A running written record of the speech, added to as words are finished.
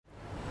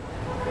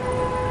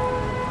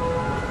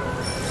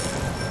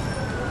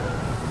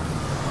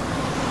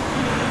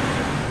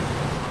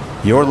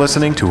You're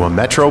listening to a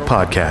Metro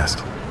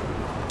podcast.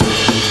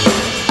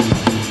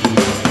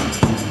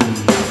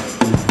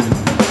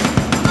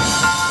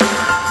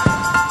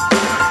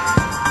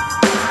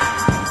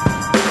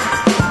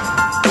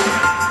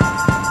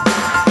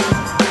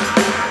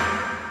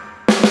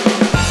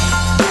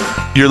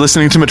 You're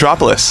listening to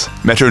Metropolis,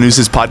 Metro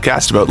News'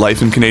 podcast about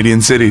life in Canadian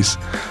cities.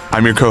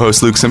 I'm your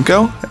co-host Luke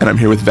Simcoe, and I'm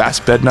here with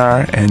Vass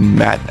Bednar and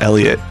Matt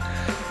Elliott.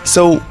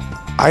 So,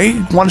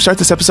 I want to start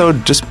this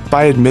episode just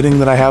by admitting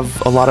that I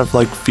have a lot of,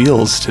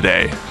 feels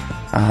today.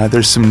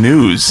 There's some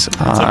news. It's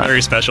a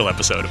very special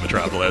episode of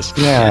Metropolis.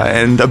 Yeah,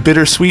 and a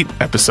bittersweet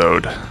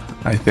episode,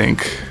 I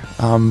think.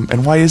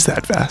 And why is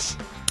that, Vass?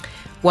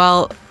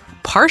 Well,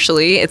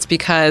 partially it's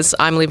because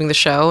I'm leaving the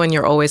show and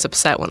you're always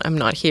upset when I'm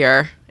not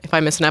here if I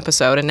miss an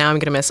episode, and now I'm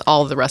going to miss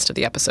all of the rest of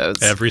the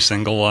episodes. Every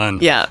single one.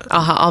 Yeah,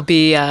 I'll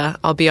be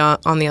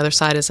on the other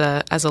side as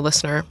a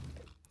listener.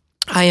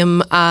 I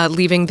am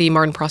leaving the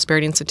Martin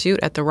Prosperity Institute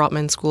at the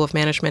Rotman School of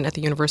Management at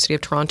the University of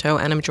Toronto,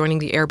 and I'm joining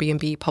the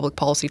Airbnb public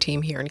policy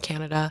team here in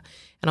Canada,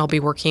 and I'll be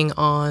working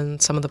on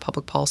some of the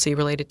public policy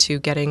related to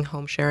getting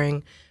home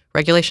sharing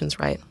regulations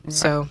right.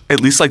 So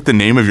at least the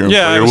name of your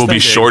employer will be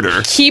shorter.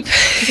 That's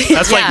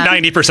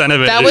 90%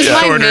 of it. That was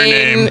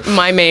shorter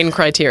my main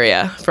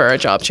criteria for a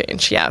job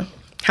change. Yeah.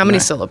 How many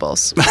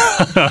syllables?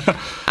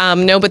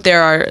 No, but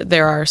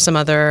there are some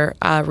other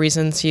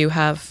reasons you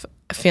have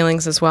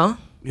feelings as well.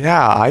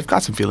 Yeah, I've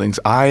got some feelings.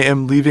 I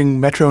am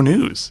leaving Metro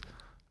News.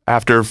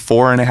 After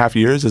 4.5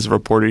 years as a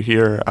reporter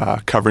here,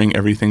 covering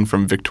everything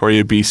from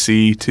Victoria,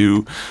 BC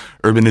to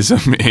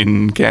urbanism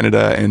in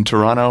Canada and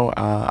Toronto,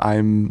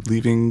 I'm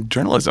leaving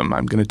journalism.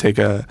 I'm going to take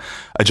a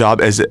job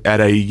at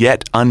a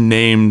yet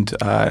unnamed,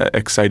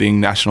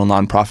 exciting national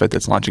nonprofit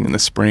that's launching in the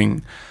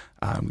spring.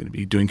 I'm going to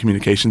be doing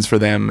communications for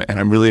them, and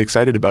I'm really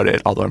excited about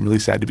it, although I'm really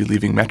sad to be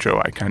leaving Metro.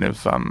 I kind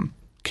of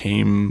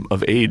came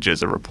of age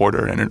as a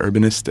reporter and an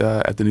urbanist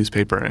at the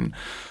newspaper, and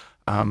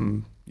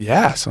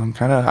so I'm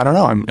kind of, I don't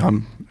know,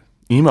 I'm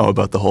emo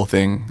about the whole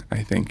thing.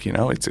 I think,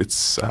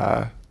 it's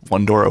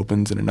one door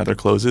opens and another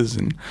closes,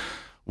 and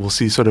we'll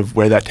see sort of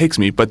where that takes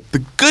me. But the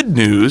good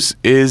news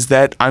is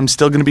that I'm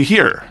still going to be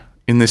here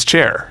in this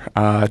chair,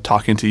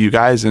 talking to you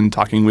guys and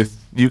talking with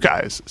you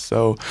guys.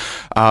 So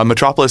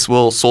Metropolis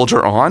will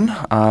soldier on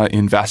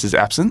in Vass's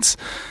absence.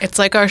 It's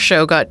like our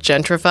show got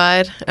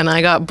gentrified and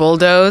I got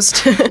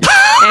bulldozed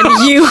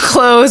and you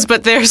closed,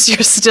 but you're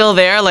still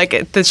there.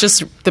 It's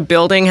just the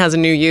building has a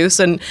new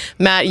use. And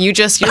Matt, you're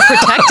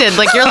protected.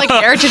 You're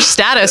heritage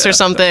status or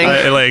something.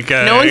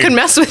 No one can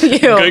mess with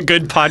you.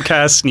 Good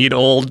podcasts need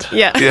old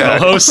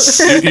co-hosts.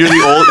 You're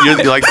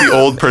the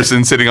old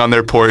person sitting on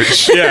their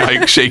porch,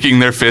 shaking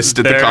their fist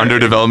at the condo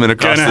development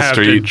across the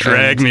street. Gonna have to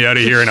drag me out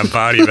of here in a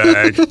body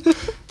bag.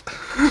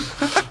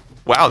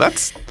 Wow,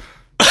 that's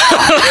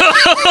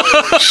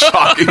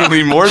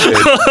shockingly morbid.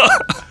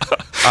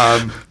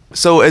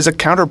 So as a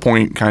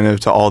counterpoint kind of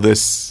to all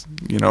this,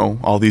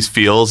 all these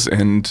feels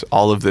and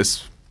all of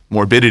this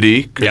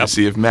morbidity,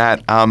 courtesy of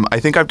Matt, I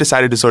think I've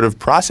decided to sort of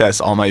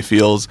process all my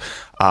feels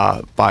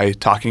by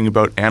talking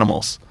about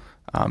animals,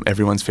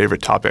 everyone's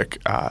favorite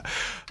topic.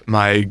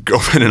 My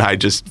girlfriend and I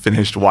just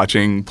finished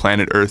watching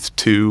Planet Earth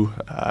 2.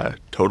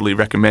 Totally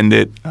recommend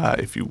it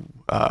if you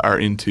are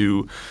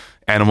into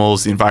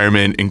animals, the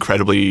environment,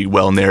 incredibly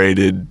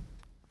well-narrated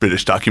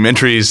British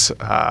documentaries,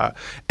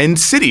 and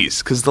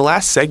cities, because the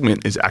last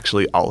segment is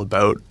actually all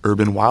about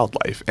urban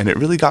wildlife. And it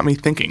really got me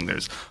thinking.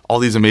 There's all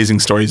these amazing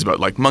stories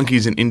about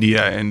monkeys in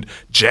India and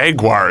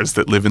jaguars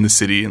that live in the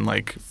city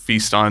and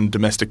feast on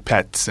domestic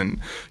pets. And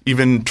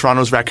even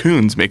Toronto's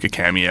raccoons make a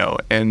cameo.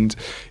 And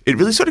it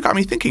really sort of got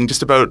me thinking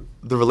just about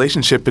the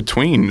relationship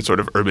between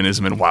sort of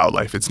urbanism and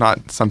wildlife. It's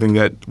not something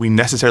that we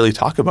necessarily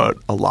talk about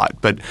a lot,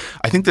 but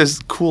I think there's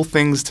cool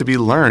things to be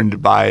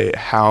learned by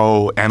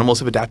how animals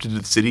have adapted to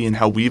the city and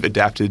how we've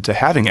adapted to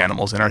having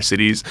animals in our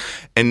cities.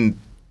 And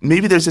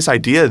maybe there's this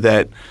idea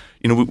that,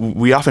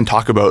 we often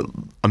talk about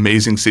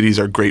amazing cities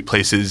are great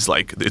places,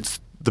 it's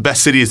the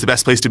best city is the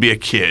best place to be a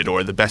kid,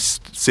 or the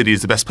best city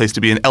is the best place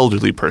to be an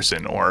elderly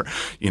person, or,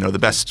 the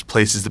best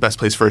place is the best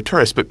place for a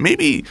tourist. But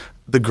maybe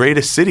the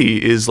greatest city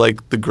is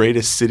the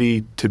greatest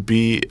city to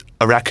be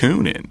a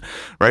raccoon in,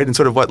 right? And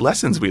sort of what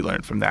lessons we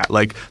learned from that.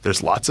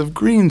 There's lots of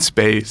green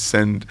space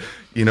and,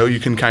 you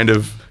can kind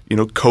of,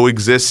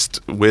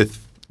 coexist with,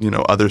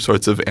 other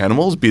sorts of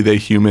animals, be they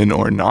human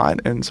or not,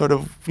 and sort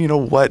of,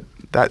 what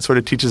that sort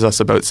of teaches us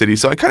about cities.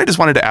 So I kind of just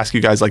wanted to ask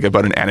you guys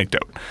about an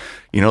anecdote.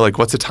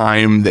 What's a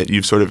time that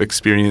you've sort of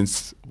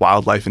experienced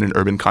wildlife in an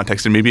urban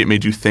context, and maybe it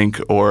made you think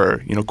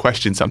or,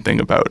 question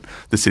something about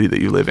the city that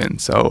you live in.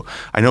 So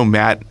I know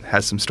Matt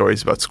has some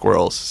stories about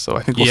squirrels, so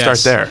I think we'll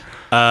start there.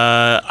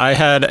 I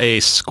had a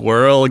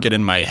squirrel get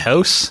in my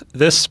house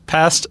this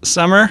past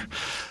summer.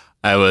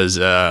 I was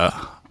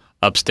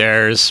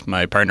upstairs.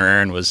 My partner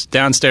Aaron was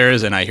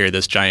downstairs, and I hear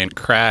this giant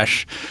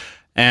crash.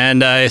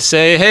 And I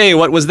say, hey,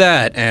 what was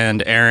that?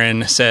 And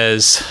Erin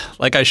says,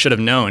 like I should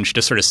have known, she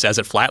just sort of says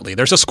it flatly,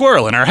 there's a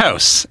squirrel in our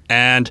house.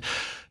 And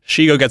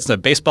she gets the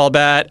baseball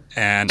bat,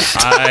 and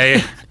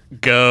I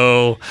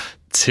go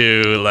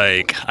to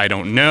like, I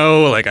don't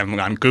know, like I'm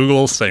on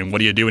Google saying, what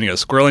do you do when you have a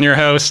squirrel in your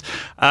house?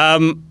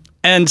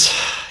 And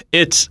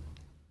it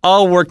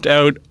all worked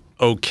out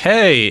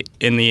okay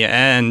in the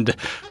end,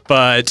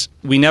 but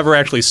we never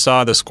actually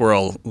saw the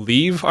squirrel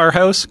leave our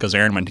house because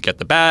Aaron went to get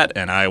the bat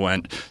and I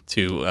went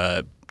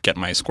to get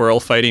my squirrel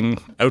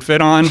fighting outfit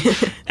on.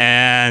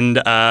 And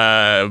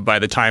by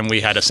the time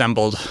we had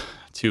assembled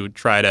to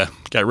try to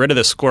get rid of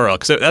the squirrel,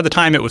 because at the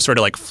time it was sort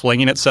of like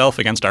flinging itself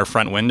against our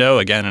front window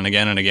again and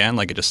again and again,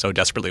 like it just so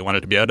desperately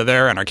wanted to be out of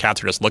there, and our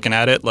cats were just looking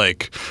at it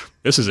like,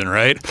 this isn't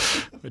right,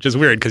 which is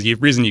weird because the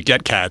reason you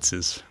get cats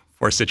is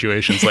for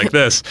situations like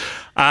this.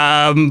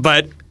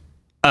 But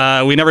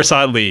we never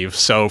saw it leave.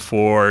 So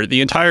for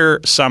the entire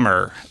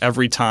summer,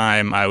 every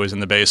time I was in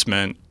the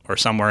basement or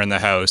somewhere in the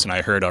house and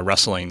I heard a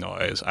rustling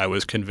noise, I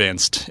was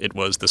convinced it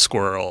was the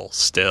squirrel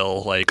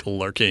still like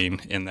lurking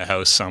in the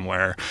house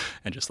somewhere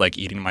and just like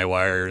eating my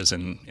wires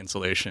and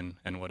insulation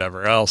and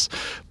whatever else.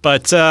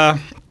 But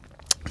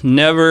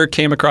never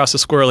came across a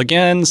squirrel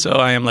again, so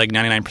I am like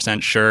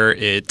 99% sure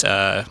it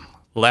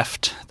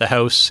left the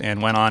house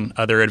and went on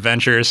other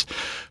adventures.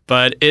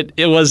 But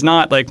it was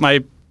not like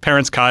my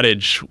parents'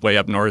 cottage way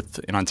up north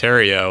in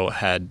Ontario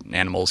had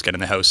animals get in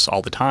the house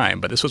all the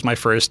time, but this was my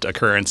first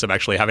occurrence of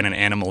actually having an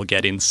animal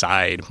get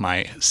inside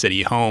my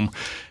city home.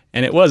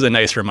 And it was a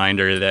nice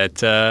reminder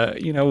that,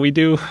 we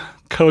do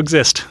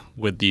coexist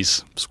with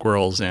these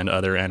squirrels and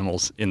other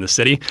animals in the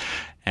city.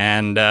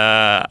 And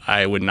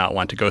I would not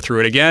want to go through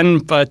it again,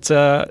 but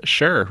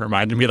sure,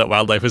 reminded me that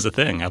wildlife is a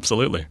thing.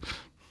 Absolutely.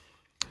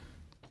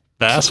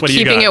 Vass, what do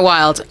you got? Keeping it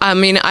wild. I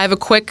mean, I have a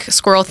quick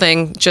squirrel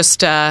thing.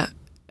 Just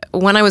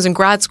when I was in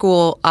grad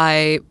school,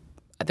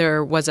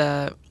 there was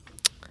a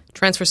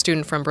transfer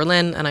student from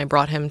Berlin, and I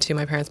brought him to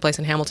my parents' place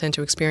in Hamilton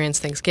to experience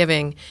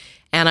Thanksgiving.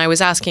 And I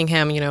was asking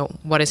him,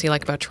 what does he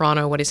like about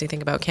Toronto? What does he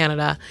think about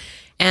Canada?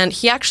 And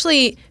he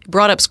actually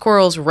brought up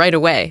squirrels right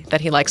away,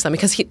 that he likes them,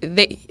 because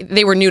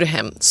they were new to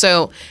him.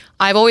 So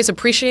I've always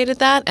appreciated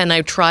that, and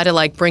I try to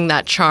like bring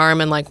that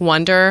charm and like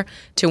wonder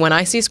to when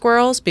I see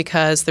squirrels,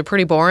 because they're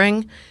pretty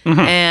boring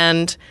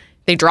and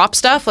they drop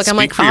stuff. Like, I'm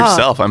like, for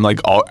yourself. I'm like,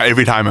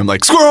 every time I'm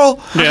like,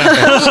 squirrel. Yeah.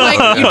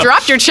 like, you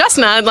dropped your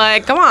chestnut.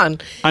 Like, come on.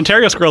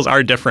 Ontario squirrels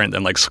are different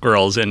than like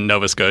squirrels in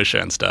Nova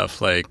Scotia and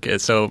stuff. Like,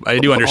 so I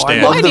do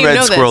understand. I love Why the do you red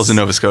know squirrels this? in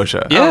Nova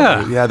Scotia.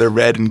 Yeah. Yeah, they're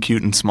red and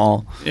cute and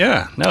small.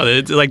 Yeah, no,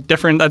 it's like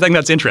different. I think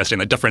that's interesting.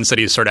 Like different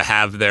cities sort of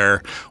have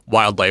their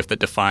wildlife that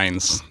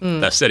defines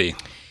the city.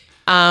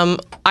 I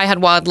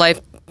had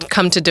wildlife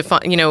come to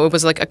define, it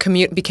was like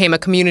became a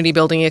community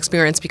building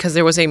experience, because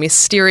there was a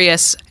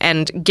mysterious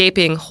and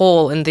gaping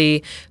hole in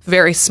the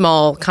very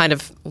small kind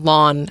of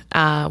lawn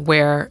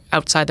where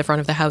outside the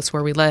front of the house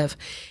where we live.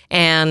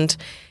 And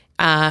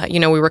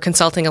we were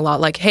consulting a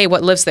lot, like, hey,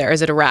 what lives there?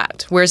 Is it a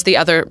rat? Where's the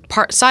other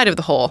side of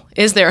the hole?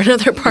 Is there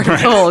another part of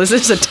the hole? Is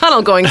this a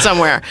tunnel going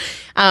somewhere?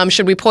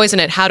 Should we poison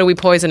it? How do we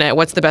poison it?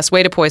 What's the best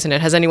way to poison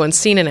it? Has anyone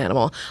seen an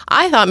animal?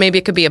 I thought maybe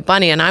it could be a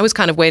bunny, and I was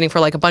kind of waiting for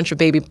like a bunch of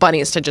baby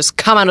bunnies to just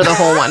come out of the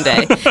hole one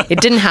day.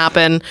 It didn't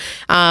happen.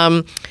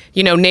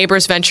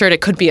 Neighbors ventured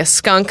it could be a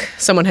skunk.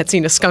 Someone had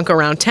seen a skunk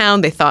around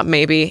town. They thought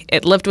maybe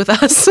it lived with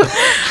us.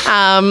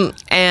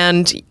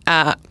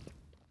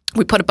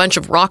 We put a bunch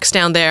of rocks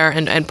down there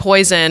and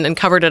poison and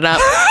covered it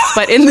up.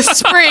 But in the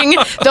spring,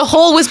 the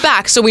hole was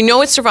back. So we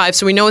know it survived.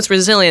 So we know it's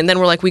resilient. Then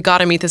we're like, we got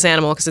to meet this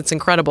animal because it's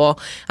incredible.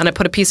 And I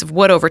put a piece of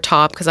wood over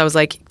top because I was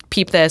like,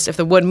 peep this. If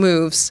the wood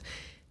moves,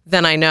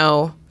 then I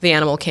know the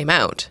animal came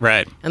out.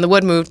 Right. And the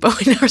wood moved, but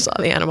we never saw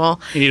the animal.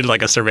 You needed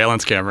like a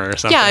surveillance camera or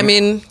something. Yeah, I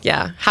mean,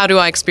 how do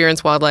I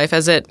experience wildlife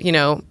as it,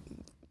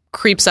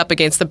 creeps up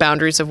against the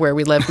boundaries of where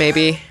we live,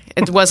 maybe?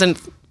 It wasn't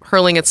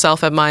hurling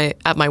itself at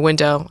my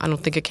window. I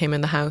don't think it came in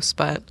the house,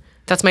 but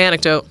that's my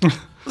anecdote.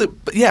 But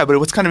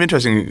what's kind of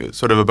interesting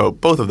sort of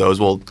about both of those,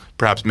 well,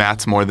 perhaps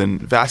Matt's more than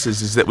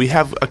Vass's, is that we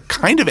have a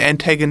kind of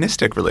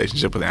antagonistic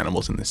relationship with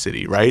animals in the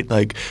city, right?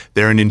 Like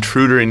they're an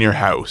intruder in your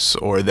house,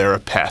 or they're a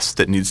pest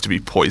that needs to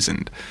be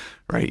poisoned,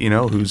 right?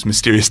 Whose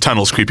mysterious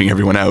tunnels creeping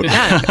everyone out.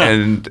 Yeah.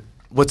 And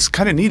what's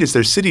kind of neat is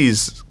there's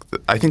cities,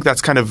 I think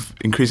that's kind of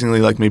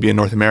increasingly like maybe a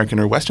North American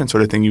or Western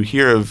sort of thing you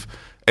hear of,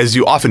 as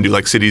you often do,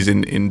 like cities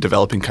in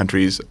developing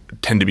countries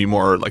tend to be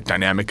more like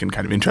dynamic and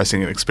kind of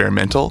interesting and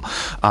experimental.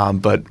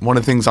 But one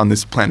of the things on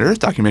this Planet Earth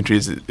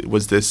documentary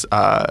was this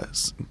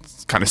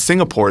kind of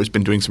Singapore has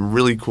been doing some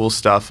really cool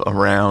stuff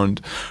around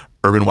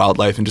urban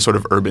wildlife and just sort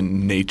of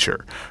urban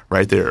nature,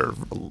 right? There are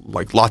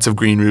like lots of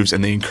green roofs,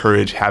 and they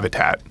encourage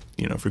habitat,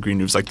 for green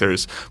roofs. Like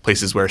there's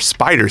places where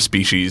spider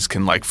species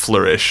can like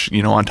flourish,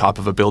 on top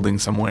of a building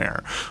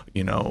somewhere,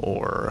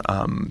 or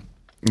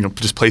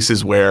just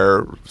places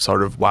where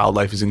sort of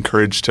wildlife is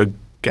encouraged to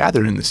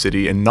gather in the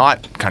city and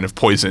not kind of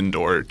poisoned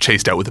or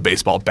chased out with a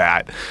baseball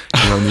bat,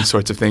 and these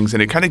sorts of things.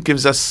 And it kind of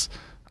gives us,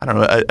 I don't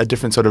know, a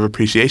different sort of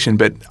appreciation.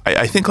 But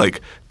I think,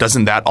 like,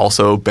 doesn't that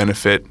also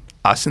benefit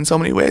us in so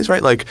many ways,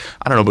 right? Like,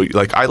 I don't know, but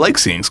like I like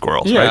seeing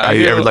squirrels, Yeah,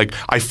 right?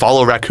 I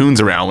follow raccoons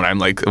around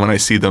when I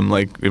see them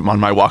like on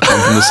my walk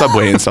home from the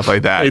subway and stuff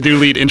like that. They do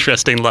lead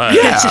interesting lives.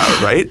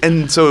 Yeah, right.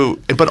 And so,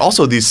 but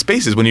also these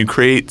spaces, when you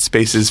create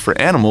spaces for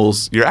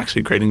animals, you're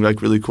actually creating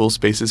like really cool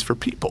spaces for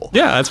people.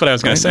 Yeah, that's what I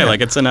was going to say. Yeah.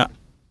 Like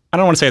I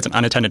don't want to say it's an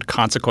unintended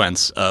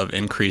consequence of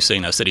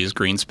increasing a city's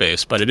green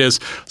space, but it is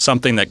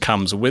something that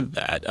comes with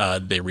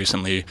that. They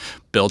recently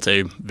built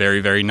a very,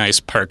 very nice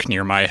park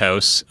near my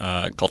house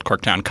called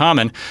Corktown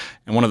Common.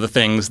 And one of the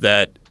things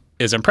that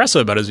is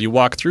impressive about it is you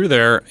walk through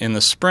there in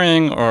the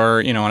spring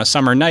or, on a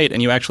summer night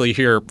and you actually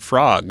hear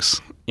frogs,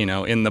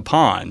 in the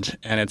pond.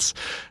 And it's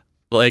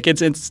like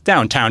it's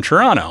downtown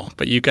Toronto,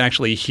 but you can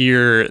actually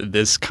hear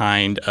this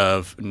kind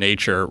of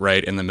nature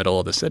right in the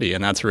middle of the city,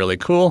 and that's really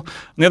cool.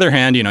 On the other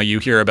hand, you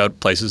hear about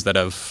places that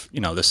have,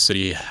 this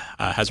city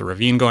has a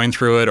ravine going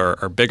through it,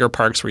 or bigger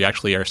parks where you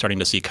actually are starting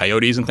to see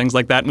coyotes and things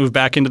like that move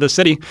back into the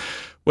city,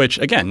 which,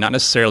 again, not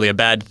necessarily a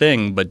bad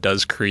thing, but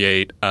does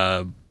create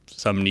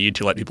some need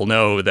to let people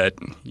know that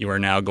you are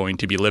now going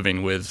to be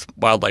living with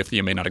wildlife that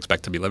you may not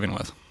expect to be living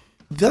with.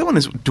 The other one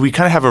is, do we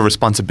kind of have a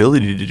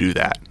responsibility to do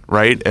that,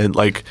 right? And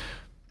like,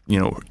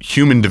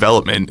 human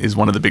development is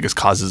one of the biggest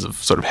causes of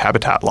sort of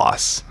habitat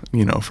loss,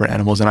 for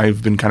animals. And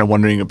I've been kind of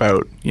wondering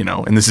about,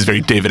 and this is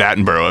very David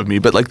Attenborough of me,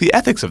 but like the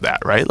ethics of that,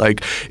 right?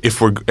 Like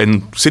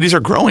and cities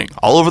are growing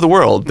all over the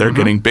world. They're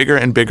getting bigger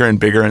and bigger and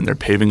bigger, and they're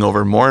paving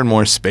over more and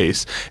more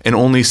space. And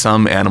only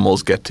some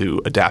animals get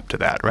to adapt to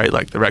that, right?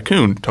 Like the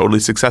raccoon, totally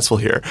successful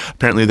here.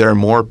 Apparently there are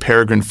more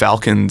peregrine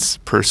falcons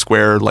per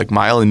square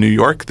mile in New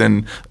York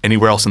than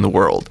anywhere else in the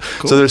world.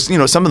 Cool. So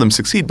there's, some of them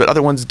succeed, but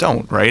other ones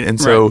don't, right? And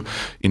so,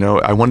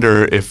 I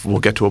wonder if we'll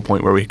get to a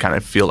point where we kind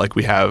of feel like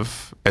we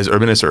have, as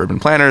urbanists or urban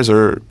planners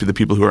or the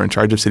people who are in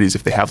charge of cities,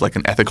 if they have like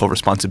an ethical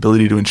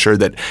responsibility to ensure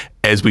that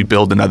as we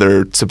build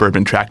another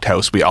suburban tract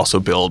house, we also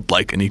build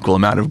like an equal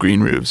amount of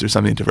green roofs or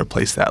something to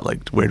replace that.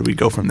 Like, where do we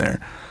go from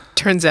there?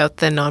 Turns out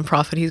the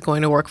nonprofit he's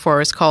going to work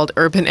for is called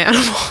Urban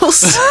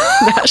Animals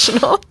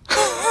National.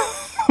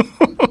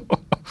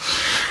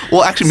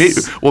 Well, actually,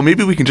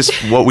 maybe we can just,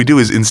 what we do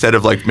is instead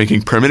of like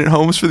making permanent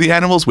homes for the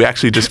animals, we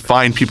actually just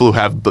find people who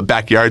have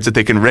backyards that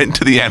they can rent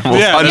to the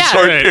animals on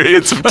short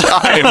periods of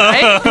time.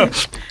 Right?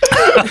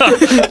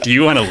 Do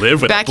you want to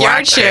live with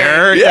backyard a black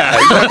bear? Yeah,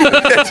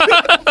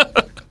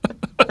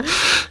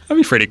 That'd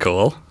be pretty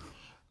cool.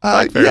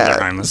 Bears are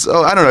harmless.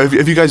 So I don't know.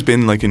 Have you guys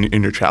been like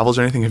in your travels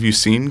or anything? Have you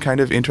seen kind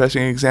of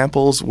interesting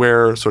examples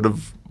where sort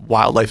of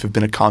wildlife have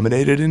been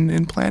accommodated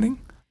in planning?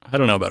 I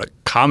don't know about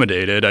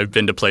accommodated. I've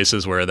been to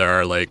places where there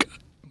are like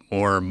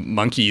more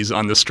monkeys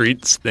on the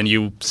streets than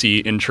you see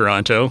in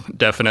Toronto,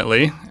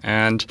 definitely.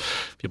 And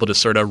people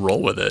just sort of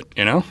roll with it,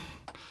 I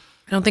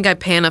don't think I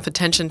pay enough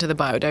attention to the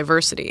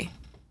biodiversity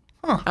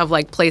of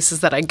like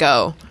places that I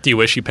go. Do you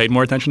wish you paid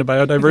more attention to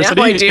biodiversity?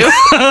 Yeah,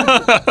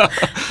 I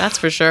do. That's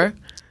for sure.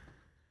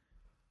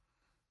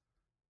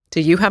 Do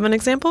you have an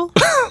example?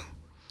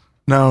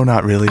 No,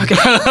 not really. Okay.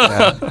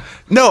 Yeah.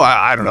 No,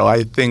 I don't know.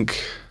 I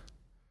think...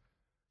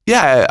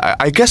 Yeah,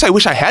 I guess I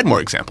wish I had more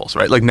examples,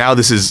 right? Like now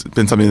this has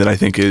been something that I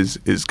think is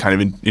kind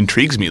of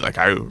intrigues me. Like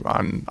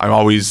I'm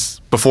always,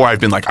 before I've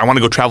been like, I want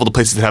to go travel to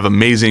places that have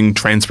amazing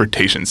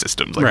transportation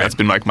systems. Like that's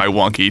been like my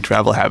wonky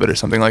travel habit or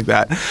something like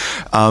that.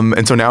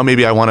 And so now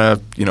maybe I want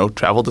to,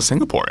 travel to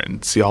Singapore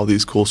and see all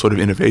these cool sort of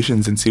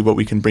innovations and see what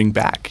we can bring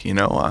back,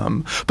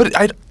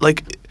 But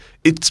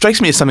it strikes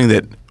me as something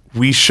that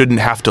we shouldn't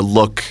have to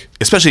look,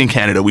 especially in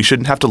Canada, we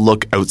shouldn't have to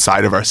look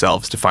outside of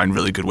ourselves to find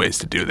really good ways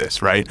to do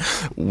this, right?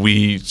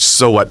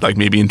 Like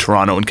maybe in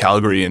Toronto and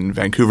Calgary and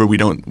Vancouver,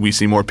 we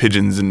see more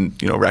pigeons and,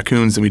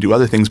 raccoons than we do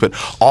other things, but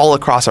all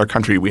across our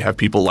country, we have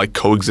people like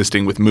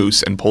coexisting with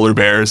moose and polar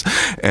bears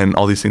and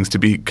all these things to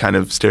be kind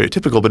of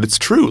stereotypical, but it's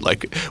true.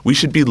 Like we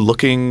should be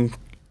looking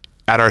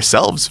at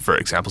ourselves for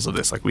examples of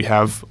this. Like we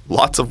have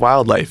lots of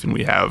wildlife and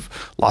we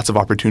have lots of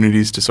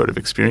opportunities to sort of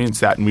experience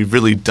that. And we've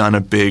really done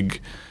a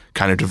big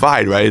kind of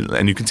divide, right?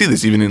 And you can see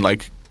this even in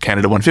like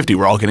Canada 150.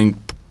 We're all getting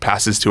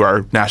passes to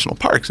our national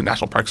parks, and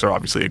national parks are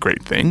obviously a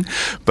great thing,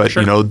 but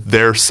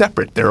they're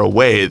separate. They're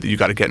away. You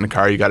got to get in a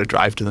car, you got to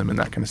drive to them, and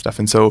that kind of stuff.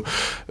 And so,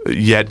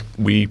 yet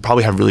we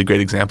probably have really great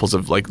examples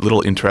of like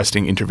little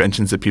interesting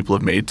interventions that people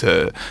have made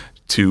to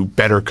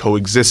better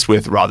coexist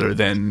with rather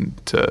than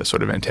to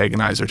sort of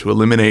antagonize or to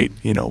eliminate,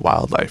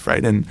 wildlife,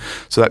 right? And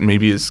so that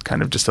maybe is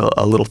kind of just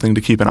a little thing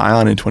to keep an eye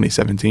on in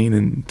 2017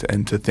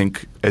 and to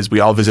think, as we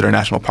all visit our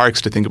national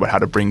parks, to think about how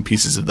to bring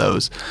pieces of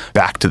those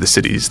back to the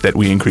cities that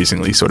we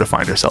increasingly sort of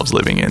find ourselves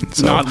living in.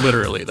 So, not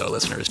literally, though,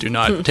 listeners. Do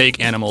not take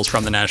animals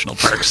from the national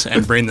parks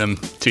and bring them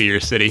to your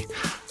city.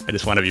 I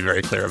just want to be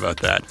very clear about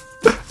that.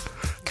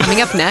 Coming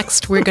up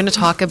next, we're going to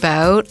talk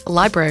about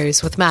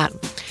libraries with Matt.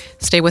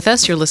 Stay with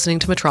us. You're listening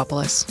to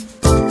Metropolis.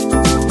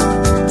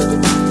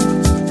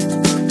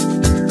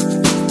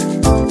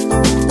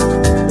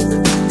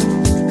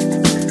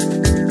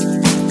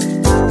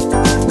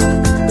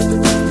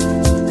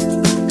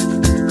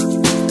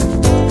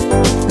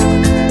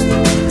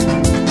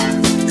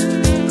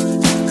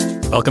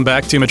 Welcome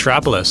back to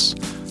Metropolis.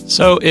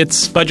 So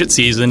it's budget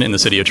season in the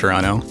city of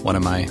Toronto, one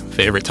of my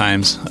favorite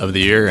times of the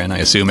year, and I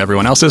assume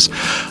everyone else's.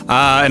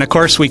 And of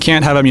course, we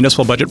can't have a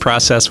municipal budget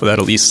process without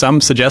at least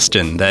some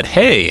suggestion that,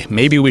 hey,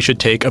 maybe we should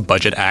take a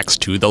budget axe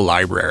to the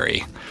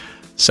library.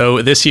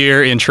 So this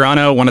year in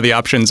Toronto, one of the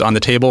options on the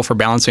table for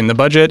balancing the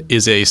budget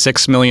is a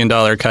 $6 million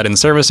cut in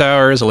service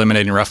hours,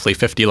 eliminating roughly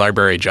 50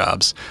 library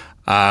jobs.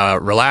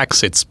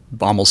 Relax, it's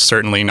almost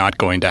certainly not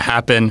going to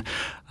happen,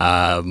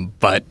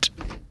 but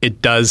it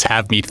does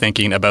have me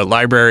thinking about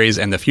libraries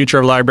and the future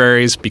of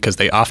libraries because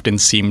they often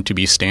seem to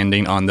be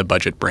standing on the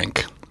budget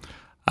brink.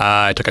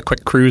 I took a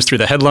quick cruise through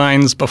the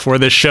headlines before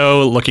this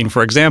show looking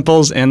for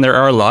examples, and there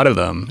are a lot of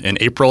them. In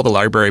April, the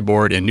Library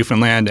Board in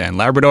Newfoundland and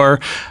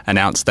Labrador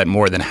announced that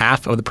more than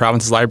half of the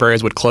province's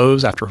libraries would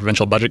close after a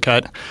provincial budget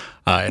cut.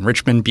 In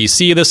Richmond,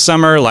 BC this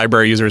summer,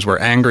 library users were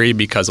angry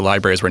because the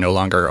libraries were no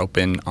longer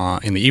open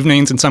in the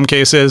evenings in some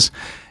cases.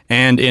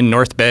 And in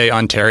North Bay,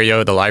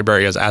 Ontario, the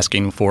library is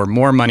asking for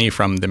more money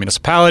from the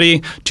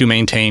municipality to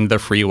maintain the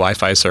free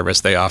Wi-Fi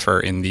service they offer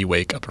in the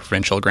wake of a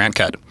provincial grant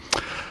cut.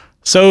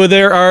 So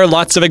there are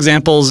lots of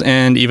examples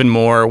and even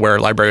more where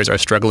libraries are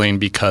struggling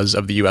because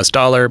of the U.S.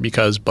 dollar,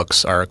 because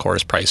books are, of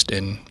course, priced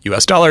in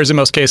U.S. dollars in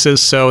most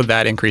cases. So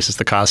that increases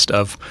the cost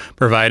of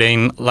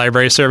providing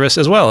library service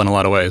as well in a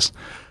lot of ways.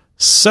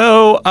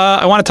 So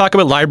I want to talk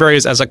about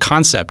libraries as a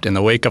concept in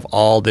the wake of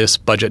all this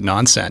budget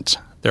nonsense.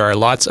 There are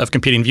lots of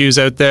competing views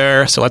out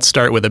there. So let's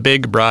start with a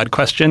big, broad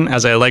question,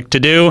 as I like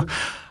to do.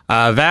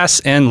 Vass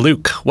and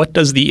Luke, what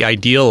does the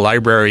ideal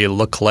library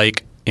look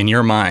like in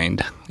your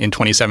mind in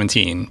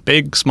 2017?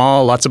 Big,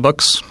 small, lots of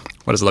books?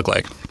 What does it look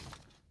like?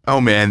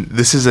 Oh, man,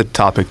 this is a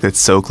topic that's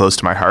so close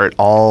to my heart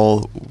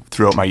all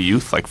throughout my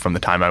youth, like from the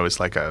time I was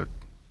like a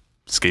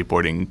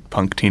skateboarding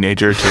punk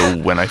teenager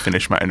to when I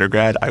finished my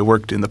undergrad. I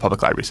worked in the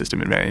public library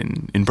system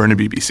in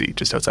Burnaby, BC,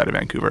 just outside of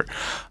Vancouver,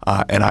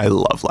 and I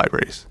love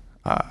libraries.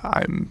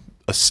 I'm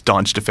a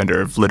staunch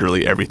defender of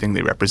literally everything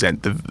they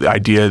represent. The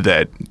idea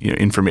that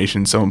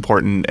information is so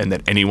important and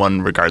that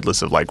anyone,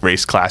 regardless of like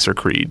race, class, or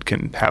creed,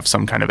 can have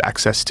some kind of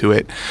access to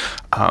it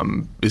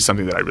is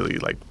something that I really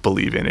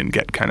believe in and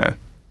get kind of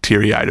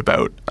teary-eyed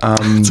about.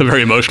 It's a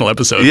very emotional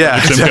episode. Yeah,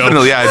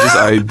 definitely.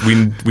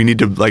 Yeah, we need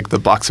to the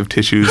box of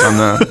tissues on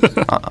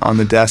the on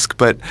the desk,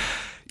 but.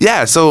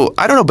 Yeah, so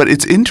I don't know, but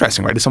it's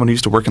interesting, right? As someone who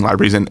used to work in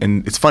libraries, and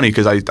it's funny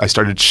because I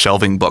started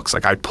shelving books.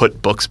 I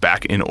put books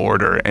back in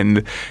order,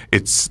 and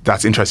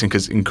that's interesting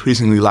because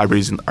increasingly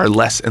libraries are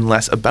less and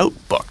less about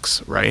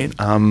books, right?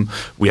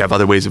 We have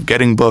other ways of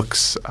getting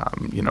books.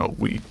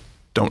 We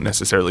don't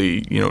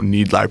necessarily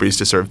need libraries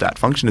to serve that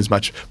function as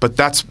much, but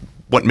that's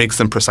what makes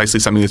them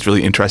precisely something that's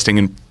really interesting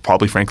and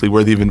probably, frankly,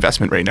 worthy of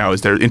investment right now. Is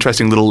they're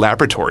interesting little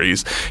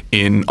laboratories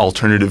in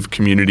alternative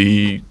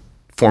community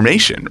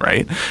formation,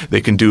 right? They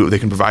can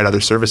provide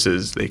other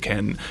services. They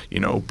can,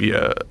 be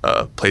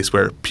a place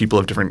where people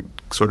of different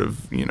sort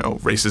of,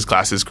 races,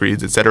 classes,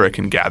 creeds, et cetera,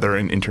 can gather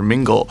and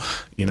intermingle.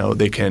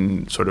 They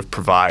can sort of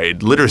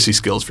provide literacy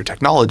skills for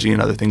technology and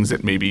other things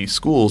that maybe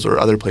schools or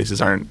other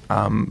places aren't,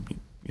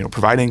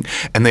 providing.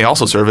 And they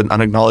also serve an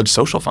unacknowledged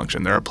social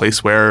function. They're a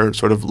place where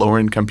sort of lower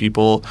income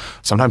people,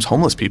 sometimes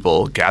homeless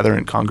people, gather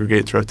and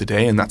congregate throughout the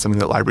day. And that's something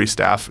that library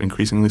staff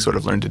increasingly sort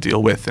of learn to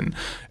deal with. And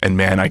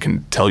man, I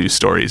can tell you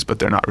stories, but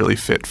they're not really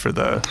fit for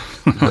the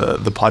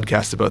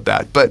podcast about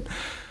that. But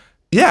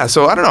yeah,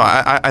 so I don't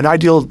know. An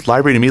ideal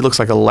library to me looks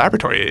like a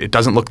laboratory. It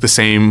doesn't look the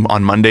same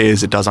on Monday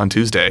as it does on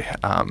Tuesday.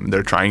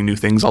 They're trying new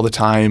things all the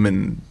time,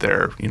 and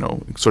they're,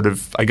 sort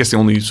of, I guess the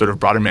only sort of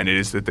broader mandate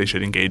is that they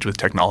should engage with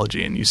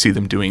technology, and you see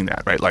them doing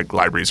that, right? Like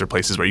libraries are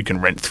places where you can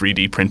rent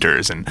 3D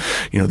printers and,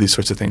 these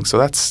sorts of things. So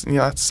that's,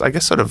 I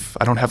guess sort of,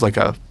 I don't have like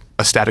a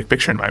static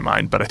picture in my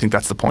mind, but I think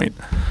that's the point.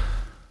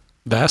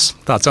 Vass,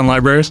 thoughts on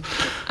libraries?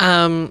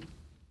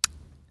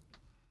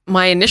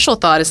 My initial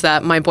thought is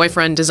that my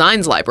boyfriend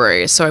designs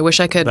libraries, so I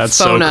wish I could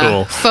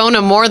phone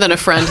a more than a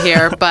friend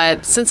here.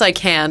 But since I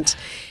can't,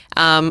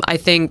 I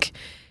think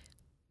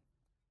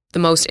the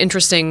most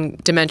interesting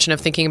dimension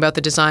of thinking about the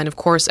design, of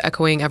course,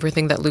 echoing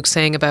everything that Luke's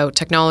saying about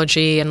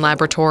technology and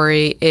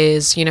laboratory,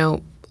 is,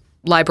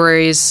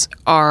 libraries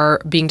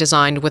are being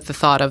designed with the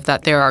thought of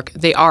that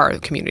they are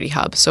community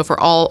hubs. So for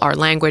all our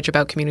language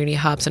about community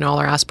hubs and all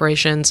our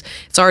aspirations,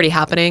 it's already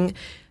happening.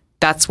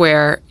 That's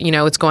where,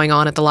 it's going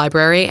on at the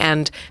library.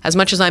 And as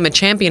much as I'm a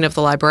champion of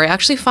the library, I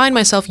actually find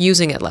myself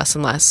using it less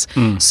and less.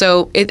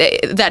 So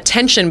that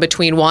tension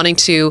between wanting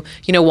to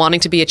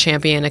be a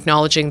champion,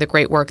 acknowledging the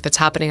great work that's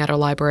happening at our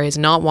libraries,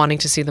 not wanting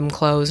to see them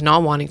close,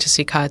 not wanting to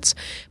see cuts,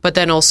 but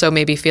then also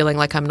maybe feeling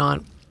like I'm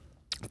not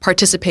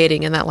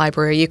participating in that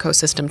library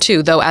ecosystem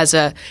too. Though as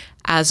a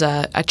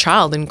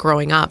child and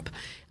growing up,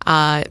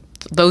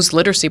 those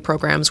literacy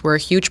programs were a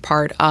huge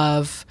part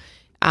of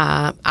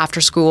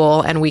after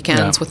school and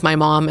weekends with my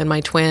mom and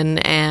my twin,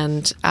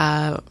 and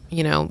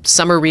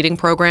summer reading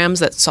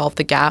programs that solved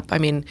the gap. I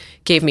mean,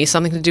 gave me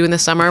something to do in the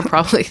summer.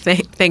 Probably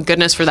thank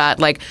goodness for that.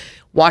 Like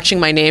watching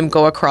my name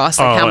go across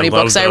how many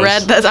books I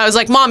read. I was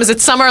like, Mom, is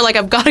it summer? Like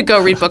I've got to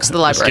go read books at the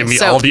library. Just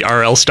give me all the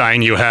R.L.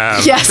 Stine you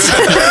have. Yes.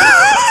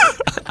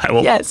 I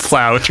will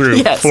plow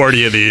through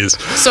 40 of these.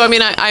 So, I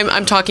mean,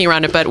 I'm talking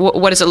around it, but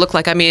what does it look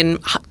like? I mean,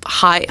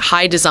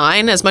 high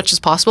design as much as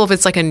possible if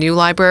it's like a new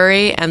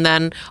library, and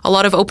then a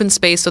lot of open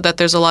space so that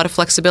there's a lot of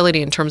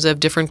flexibility in terms of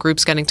different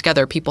groups getting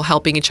together, people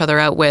helping each other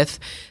out with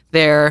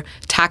their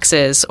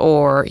taxes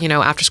or,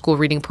 after school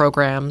reading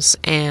programs,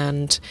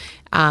 and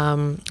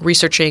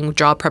researching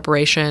job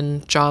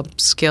preparation, job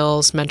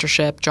skills,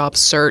 mentorship, job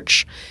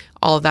search.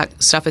 All of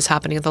that stuff is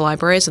happening at the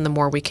libraries, and the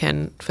more we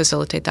can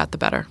facilitate that, the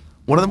better.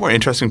 One of the more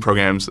interesting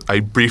programs,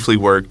 I briefly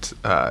worked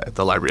at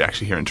the library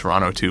actually here in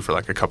Toronto too for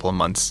like a couple of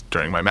months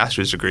during my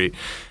master's degree,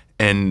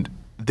 and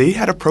they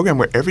had a program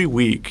where every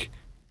week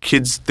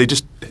they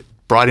just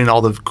brought in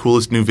all the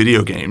coolest new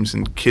video games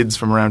and kids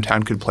from around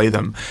town could play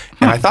them.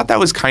 And I thought that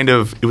was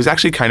it was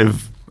actually kind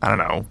of, I don't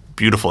know,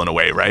 beautiful in a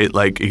way, right?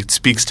 Like it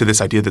speaks to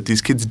this idea that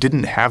these kids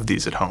didn't have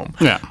these at home.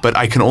 Yeah. But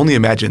I can only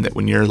imagine that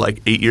when you're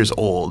like 8 years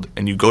old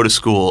and you go to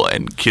school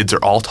and kids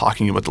are all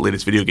talking about the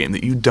latest video game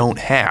that you don't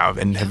have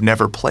and have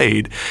never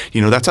played,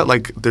 that's not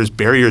like there's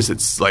barriers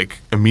that's like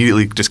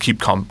immediately just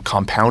keep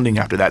compounding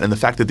after that. And the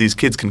fact that these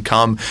kids can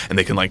come and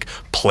they can like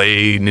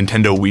play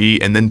Nintendo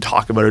Wii and then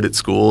talk about it at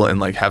school and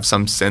like have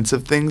some sense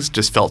of things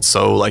just felt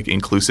so like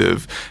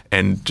inclusive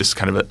and just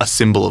kind of a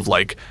symbol of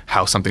like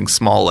how something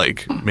small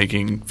like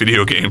making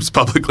video games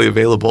publicly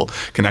available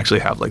can actually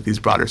have like these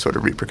broader sort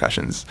of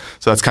repercussions.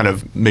 So that's kind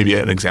of maybe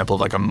an example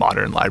of like a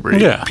modern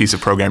library piece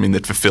of programming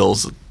that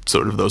fulfills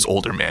sort of those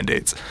older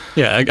mandates.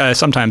 Yeah,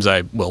 sometimes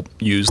I will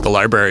use the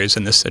libraries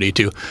in this city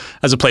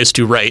as a place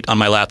to write on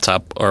my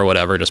laptop or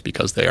whatever, just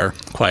because they are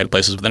quiet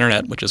places with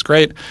internet, which is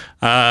great.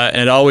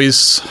 And it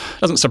always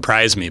doesn't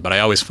surprise me, but I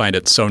always find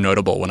it so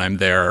notable when I'm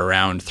there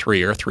around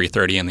 3 or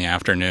 3:30 in the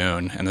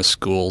afternoon and the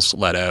school's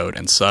let out,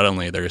 and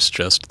suddenly there's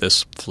just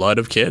this flood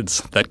of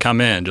kids that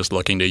come in just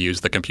looking to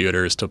use the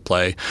computers to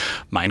play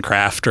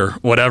Minecraft or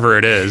whatever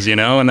it is,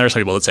 and there's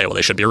some people that say, well,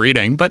 they should be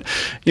reading, but,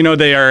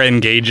 they are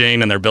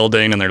engaging and they're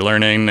building and they're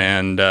learning,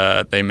 and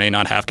they may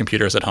not have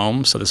computers at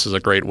home. So this is a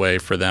great way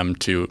for them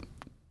to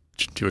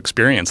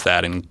experience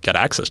that and get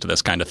access to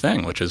this kind of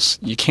thing, which is,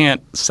 you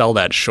can't sell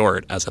that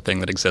short as a thing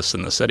that exists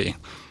in the city.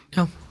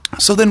 No.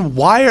 So then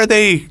why are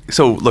they –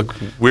 so look,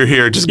 we're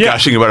here just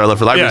gushing about our love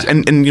for libraries. Yeah.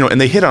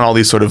 And they hit on all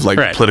these sort of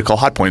like political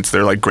hot points.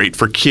 They're like great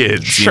for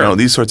kids,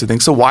 these sorts of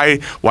things. So why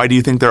do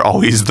you think they're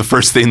always the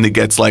first thing that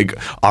gets like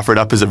offered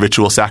up as a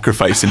ritual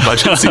sacrifice in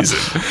budget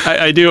season?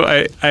 I do.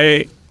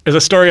 There's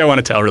a story I want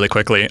to tell really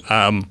quickly.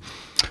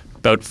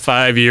 About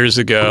 5 years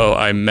ago,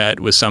 I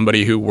met with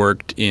somebody who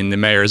worked in the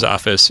mayor's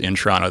office in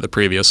Toronto, the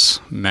previous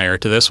mayor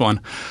to this one.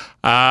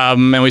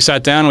 And we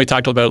sat down and we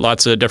talked about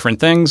lots of different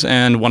things.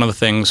 And one of the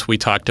things we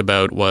talked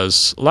about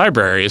was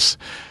libraries.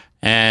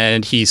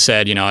 And he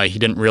said, he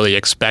didn't really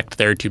expect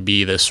there to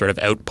be this sort of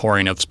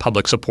outpouring of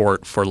public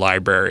support for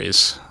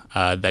libraries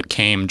that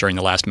came during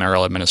the last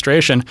mayoral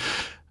administration.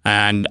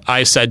 And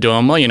I said to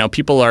him, well,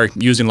 people are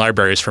using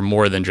libraries for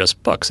more than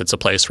just books. It's a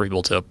place for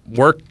people to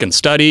work and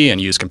study and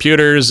use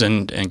computers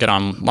and get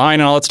online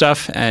and all that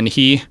stuff. And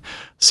he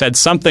said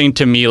something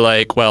to me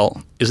like,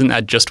 well, isn't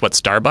that just what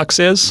Starbucks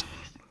is?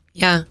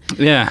 Yeah.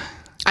 Yeah.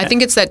 I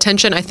think it's that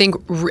tension. I think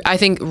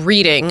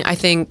reading,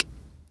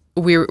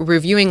 we're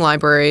reviewing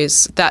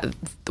libraries, that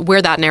where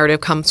that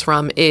narrative comes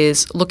from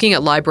is looking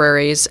at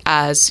libraries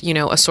as,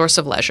 a source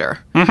of leisure.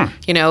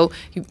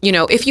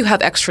 Mm-hmm. If you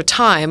have extra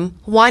time,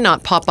 why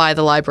not pop by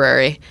the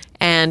library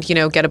and,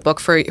 get a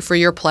book for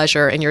your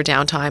pleasure and your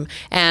downtime?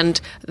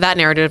 And that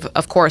narrative,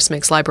 of course,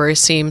 makes libraries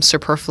seem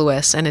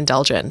superfluous and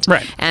indulgent.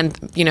 Right. And,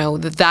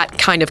 that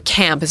kind of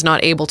camp is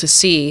not able to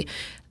see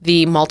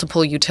the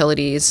multiple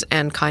utilities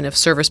and kind of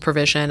service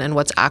provision and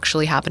what's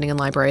actually happening in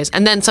libraries.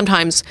 And then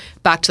sometimes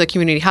back to the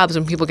community hubs,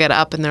 when people get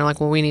up and they're like,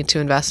 well, we need to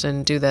invest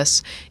and do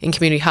this in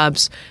community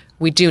hubs,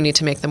 we do need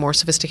to make them more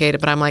sophisticated.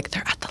 But I'm like,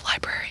 they're at the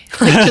library.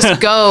 Just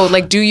go.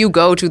 Do you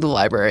go to the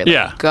library?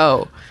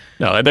 Go.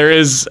 No, there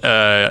is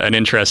an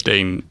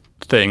interesting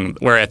thing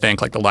where I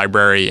think like the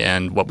library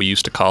and what we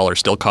used to call or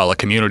still call a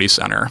community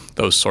center,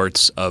 those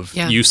sorts of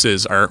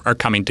uses are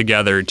coming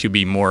together to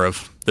be more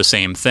of the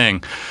same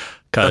thing.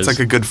 That's like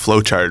a good flow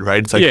chart,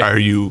 right? It's like, are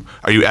you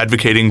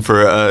advocating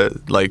for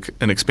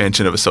an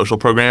expansion of a social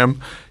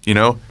program?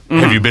 Mm-hmm.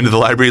 Have you been to the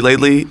library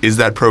lately? Is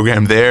that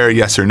program there?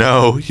 Yes or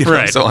no?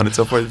 Right. So on and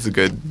so forth. It's a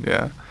good,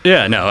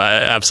 Yeah, no,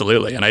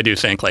 absolutely. And I do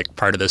think like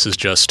part of this is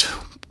just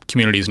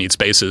communities need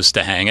spaces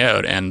to hang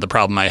out. And the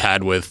problem I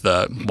had with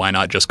the why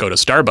not just go to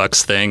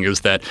Starbucks thing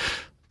is that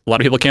a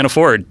lot of people can't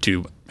afford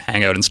to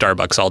hang out in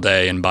Starbucks all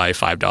day and buy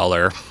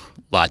 $5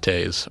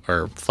 lattes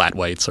or flat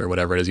whites or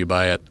whatever it is you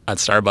buy at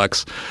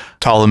Starbucks.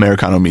 Tall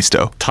Americano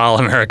misto. Tall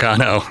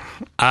Americano.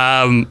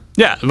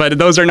 But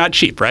those are not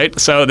cheap, right?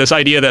 So this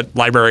idea that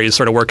libraries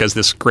sort of work as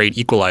this great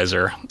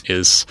equalizer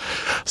is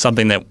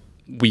something that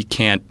we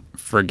can't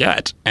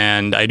forget.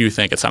 And I do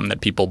think it's something that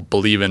people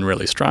believe in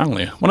really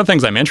strongly. One of the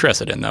things I'm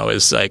interested in, though,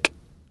 is like,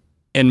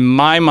 in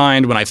my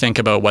mind, when I think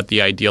about what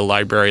the ideal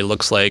library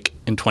looks like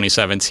in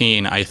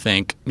 2017, I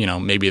think,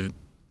 maybe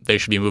they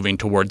should be moving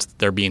towards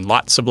there being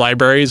lots of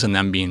libraries and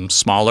them being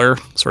smaller,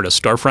 sort of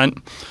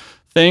storefront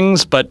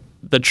things. But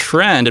the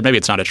trend, and maybe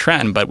it's not a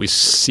trend, but we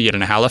see it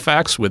in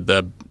Halifax with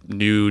the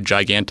new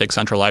gigantic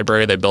central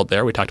library they built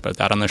there. We talked about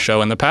that on the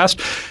show in the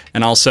past.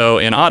 And also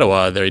in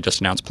Ottawa, they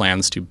just announced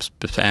plans to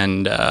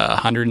spend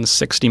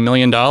 $160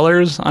 million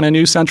on a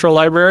new central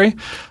library.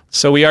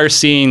 So we are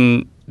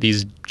seeing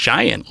these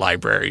giant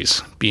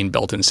libraries being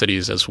built in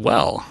cities as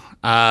well.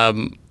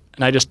 And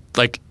I just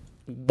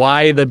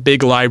why the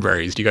big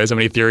libraries? Do you guys have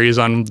any theories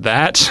on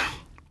that?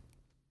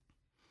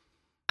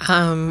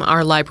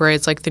 Our library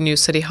is like the new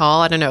city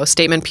hall. I don't know,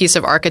 statement piece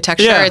of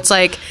architecture. Yeah. It's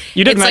like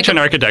you did mention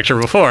architecture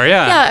before,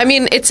 yeah. Yeah, I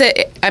mean,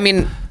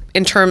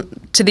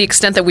 to the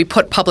extent that we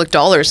put public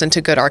dollars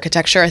into good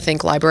architecture, I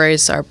think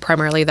libraries are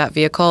primarily that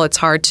vehicle. It's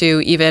hard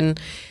to even,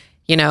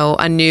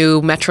 a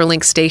new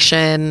Metrolink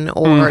station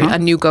or a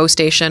new GO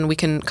station. We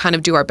can kind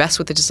of do our best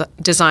with the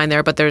design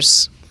there, but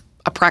there's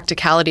a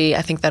practicality,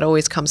 I think, that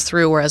always comes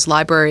through, whereas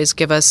libraries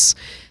give us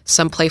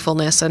some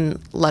playfulness and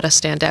let us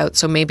stand out.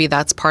 So maybe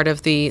that's part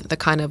of the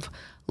kind of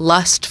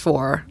lust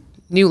for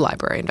new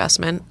library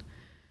investment.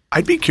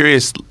 I'd be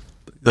curious,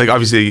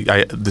 obviously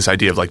this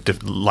idea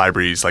of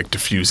libraries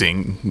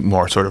diffusing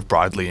more sort of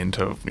broadly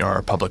into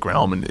our public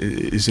realm and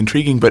is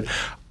intriguing, but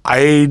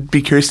I'd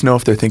be curious to know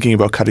if they're thinking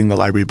about cutting the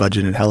library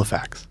budget in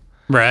Halifax.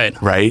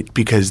 Right?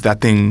 Because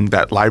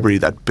that library,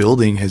 that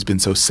building has been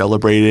so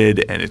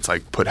celebrated, and it's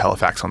put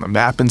Halifax on the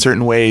map in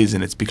certain ways,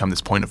 and it's become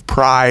this point of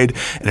pride,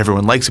 and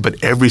everyone likes it.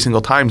 But every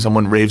single time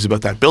someone raves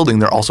about that building,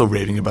 they're also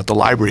raving about the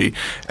library.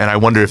 And I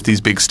wonder if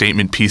these big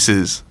statement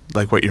pieces,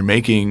 like what you're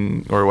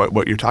making or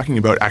what you're talking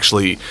about,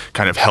 actually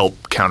kind of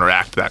help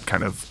counteract that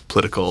kind of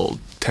political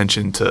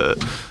tension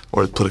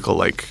or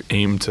political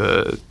aim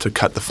to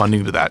cut the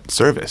funding to that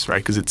service, right?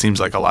 Because it seems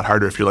a lot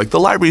harder if you're the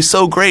library's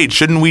so great,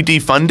 shouldn't we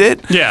defund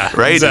it? Yeah,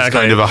 right. Exactly. It's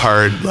kind of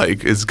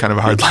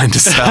a hard line to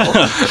sell.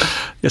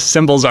 Yes,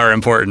 symbols are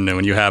important, and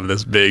when you have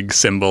this big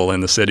symbol in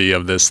the city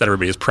of this that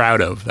everybody is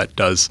proud of, that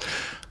does,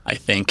 I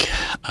think,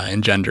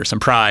 engender some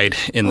pride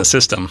in the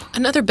system.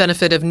 Another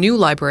benefit of new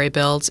library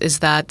builds is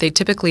that they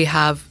typically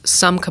have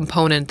some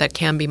component that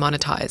can be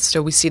monetized.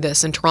 So we see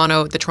this in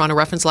Toronto, the Toronto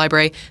Reference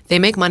Library. They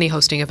make money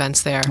hosting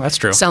events there. That's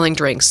true. Selling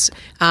drinks.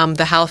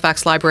 The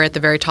Halifax Library at the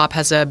very top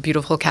has a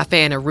beautiful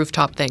cafe and a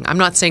rooftop thing. I'm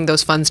not saying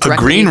those funds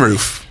directly. A green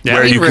roof where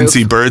green you roof. can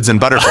see birds and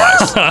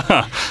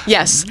butterflies.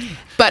 Yes.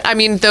 But I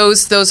mean,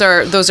 those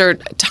are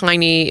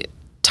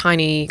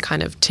tiny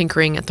kind of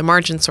tinkering at the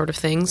margin sort of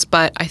things,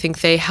 but I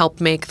think they help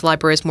make the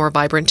libraries more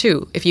vibrant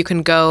too. If you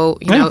can go,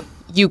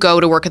 you go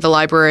to work at the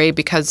library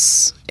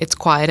because it's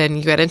quiet and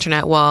you get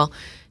internet, well,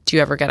 do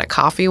you ever get a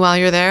coffee while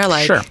you're there?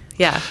 Sure.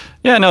 Yeah.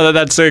 Yeah, no,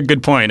 that's a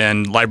good point.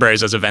 And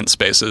libraries as event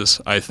spaces,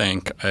 I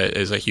think,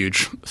 is a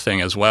huge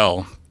thing as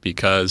well,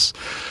 because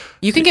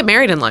you can get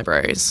married in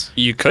libraries.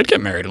 You could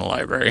get married in a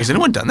library. Has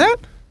anyone done that?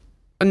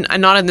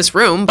 Not in this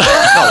room, but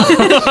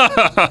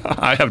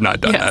I have not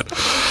done that.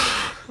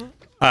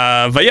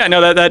 But yeah,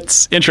 no,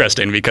 that's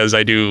interesting because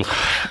I do,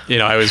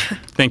 I was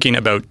thinking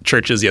about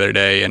churches the other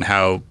day and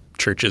how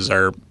churches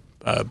are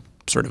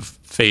sort of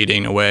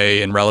fading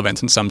away in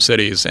relevance in some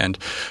cities, and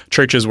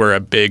churches were a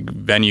big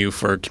venue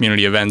for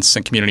community events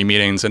and community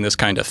meetings and this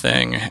kind of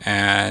thing,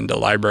 and the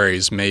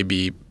libraries may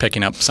be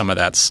picking up some of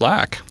that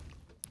slack.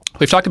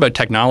 We've talked about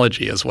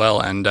technology as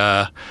well, and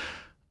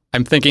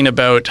I'm thinking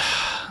about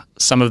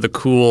some of the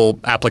cool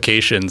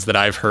applications that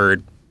I've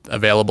heard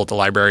available at the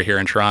library here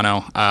in Toronto.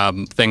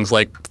 Things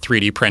like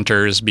 3D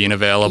printers being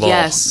available,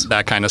 yes.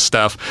 That kind of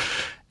stuff.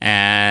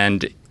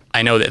 And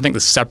I think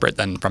this is separate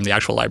than from the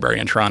actual library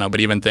in Toronto, but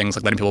even things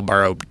like letting people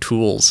borrow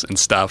tools and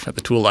stuff at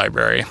the tool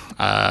library.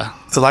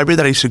 The library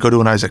that I used to go to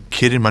when I was a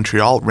kid in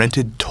Montreal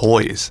rented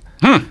toys.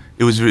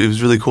 It was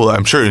really cool.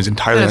 I'm sure it was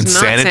entirely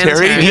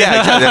unsanitary.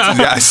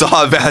 Yeah, I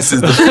saw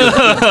Vass's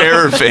the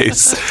terror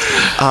face,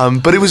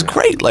 but it was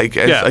great.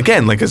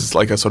 Again, as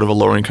a sort of a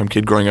lower income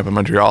kid growing up in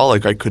Montreal, I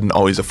couldn't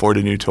always afford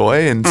a new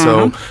toy, and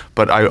so,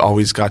 but I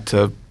always got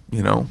to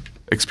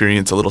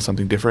experience a little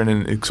something different,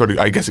 and it sort of,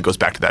 I guess it goes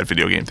back to that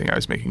video game thing I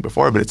was making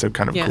before, but it's a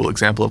kind of cool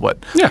example of what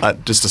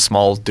just a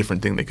small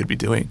different thing they could be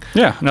doing.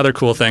 Yeah, and other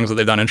cool things that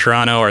they've done in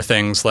Toronto are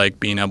things like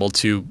being able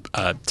to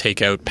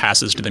take out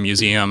passes to the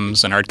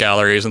museums and art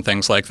galleries and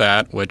things like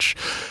that, which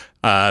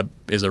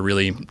is a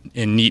really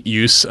neat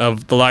use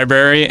of the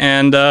library,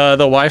 and the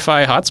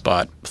Wi-Fi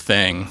hotspot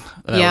thing.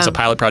 That was a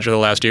pilot project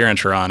last year in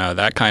Toronto.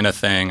 That kind of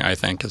thing, I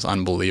think, is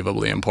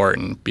unbelievably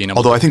important.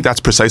 Although I think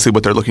that's precisely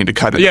what they're looking to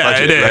cut in the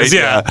budget, it is. Right?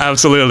 Yeah,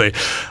 absolutely.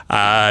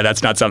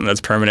 That's not something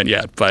that's permanent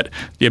yet. But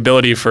the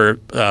ability for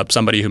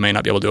somebody who may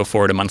not be able to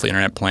afford a monthly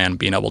internet plan,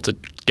 being able to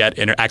get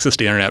access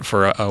to the internet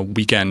for a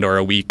weekend or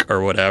a week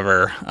or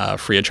whatever,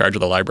 free of charge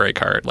with a library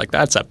card,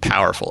 that's a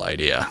powerful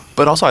idea.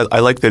 But also, I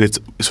like that it's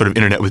sort of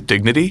internet with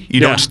dignity. You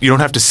don't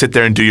have to sit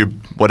there and do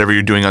whatever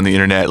you're doing on the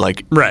internet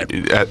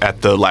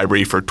at the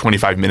library for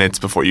 25 minutes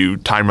before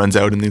time runs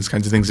out and these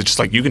kinds of things. It's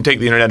just you can take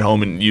the internet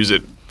home and use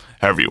it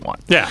however you want.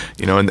 Yeah.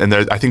 And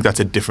I think that's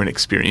a different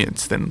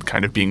experience than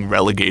kind of being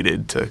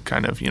relegated to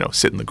kind of,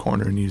 sit in the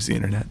corner and use the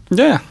internet.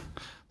 Yeah.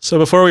 So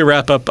before we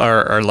wrap up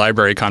our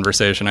library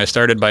conversation, I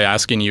started by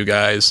asking you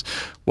guys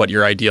what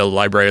your ideal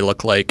library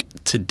looked like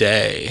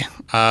today.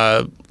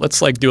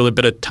 Let's like do a little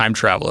bit of time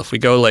travel. If we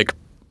go like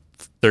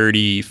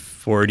 30,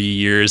 40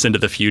 years into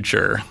the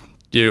future,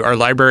 are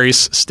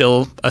libraries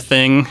still a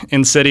thing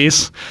in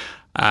cities?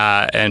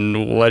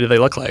 And what do they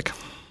look like?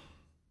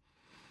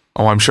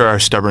 Oh, I'm sure our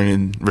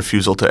stubborn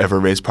refusal to ever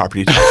raise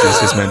property taxes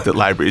has meant that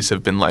libraries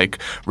have been like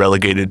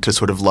relegated to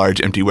sort of large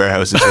empty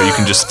warehouses where you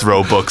can just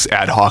throw books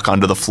ad hoc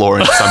onto the floor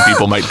and some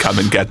people might come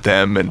and get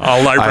them. And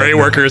all library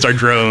workers are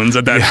drones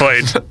at that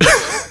point.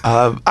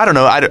 I don't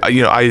know.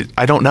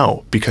 I don't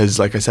know because,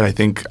 like I said,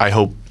 I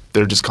hope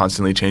they're just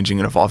constantly changing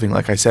and evolving,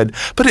 like I said.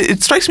 But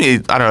it strikes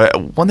me, I don't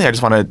know, one thing I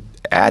just want to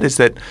add is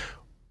that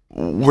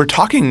we're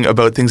talking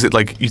about things that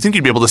like you think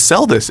you'd be able to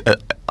sell this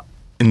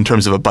in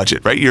terms of a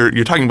budget, right?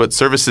 You're talking about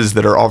services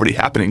that are already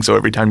happening. So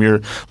every time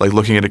you're like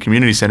looking at a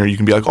community center, you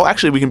can be like, oh,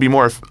 actually, we can be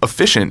more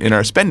efficient in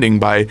our spending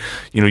by,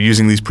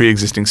 using these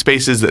pre-existing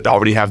spaces that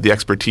already have the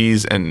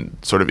expertise and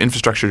sort of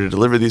infrastructure to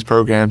deliver these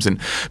programs. And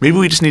maybe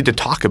we just need to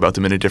talk about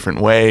them in a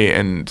different way.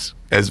 And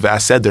as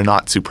Vass said, they're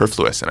not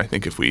superfluous. And I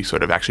think if we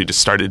sort of actually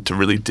just started to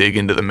really dig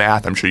into the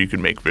math, I'm sure you could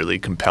make really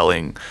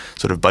compelling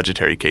sort of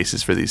budgetary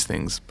cases for these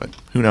things. But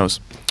who knows?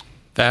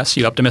 Vass,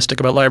 you optimistic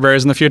about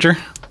libraries in the future?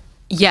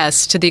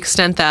 Yes, to the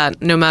extent that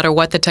no matter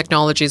what the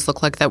technologies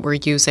look like that we're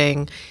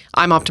using,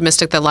 I'm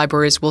optimistic that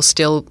libraries will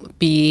still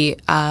be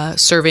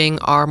serving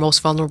our most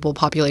vulnerable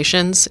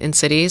populations in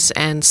cities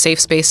and safe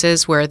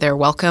spaces where they're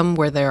welcome,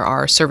 where there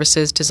are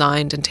services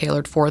designed and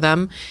tailored for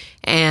them,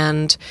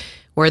 and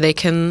where they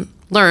can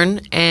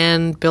learn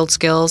and build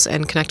skills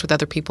and connect with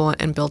other people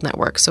and build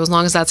networks. So as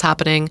long as that's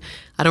happening,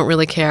 I don't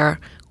really care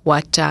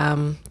what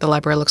the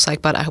library looks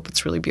like, but I hope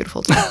it's really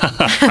beautiful too.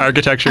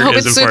 Architecture I hope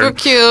is it's important.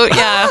 super cute.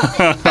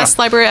 Yeah. Best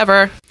library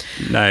ever.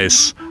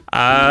 Nice.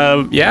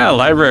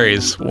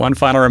 Libraries. One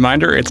final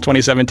reminder, it's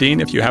 2017.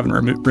 If you haven't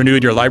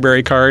renewed your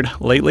library card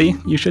lately,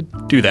 you should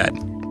do that.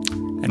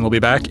 And we'll be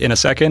back in a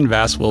second.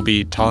 Vass will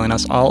be telling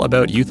us all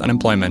about youth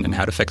unemployment and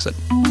how to fix it.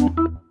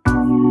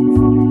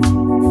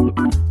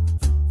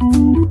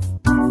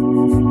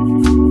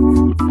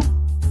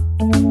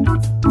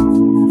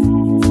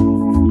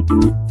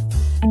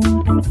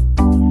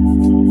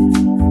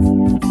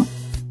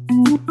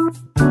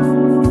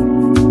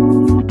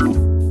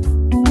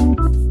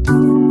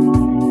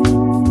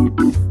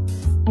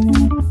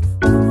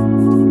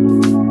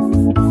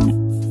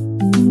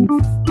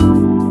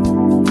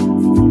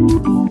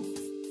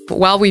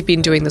 While we've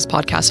been doing this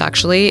podcast,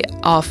 actually,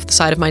 off the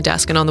side of my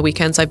desk and on the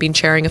weekends, I've been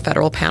chairing a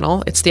federal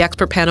panel. It's the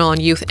expert panel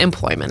on youth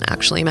employment,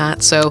 actually,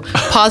 Matt. So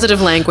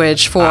positive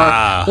language for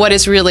what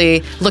is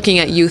really looking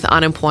at youth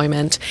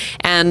unemployment.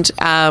 And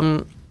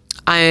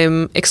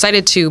I'm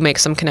excited to make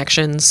some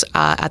connections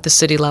at the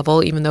city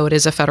level, even though it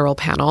is a federal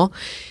panel.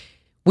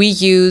 We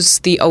use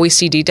the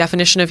OECD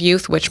definition of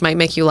youth, which might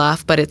make you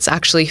laugh, but it's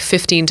actually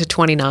 15 to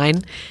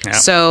 29. Yep.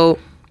 So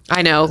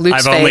I know,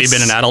 Luke's I've only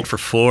been an adult for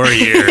 4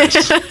 years.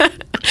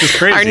 It's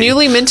crazy. Our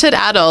newly minted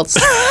adults.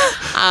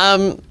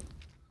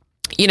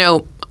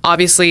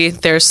 Obviously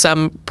there's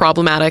some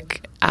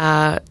problematic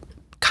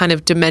kind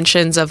of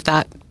dimensions of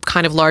that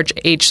kind of large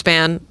age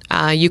span.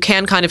 You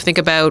can kind of think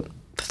about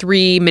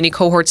 3 mini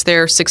cohorts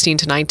there, 16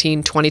 to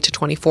 19, 20 to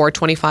 24,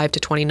 25 to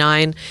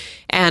 29,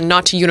 and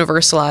not to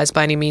universalize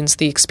by any means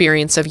the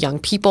experience of young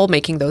people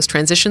making those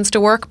transitions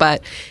to work,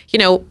 but,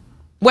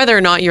 whether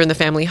or not you're in the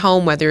family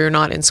home, whether you're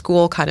not in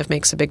school kind of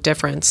makes a big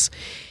difference.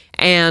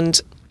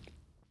 And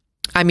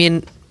I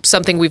mean,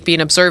 something we've been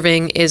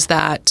observing is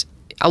that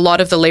a lot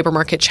of the labor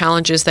market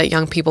challenges that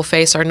young people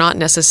face are not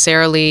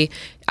necessarily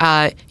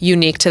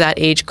unique to that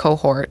age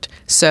cohort.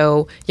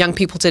 So young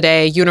people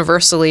today,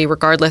 universally,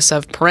 regardless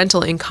of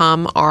parental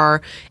income,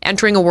 are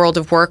entering a world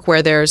of work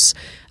where there's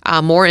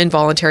more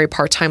involuntary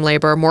part-time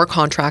labor, more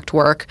contract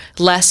work,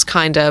 less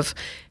kind of,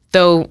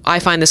 though I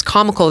find this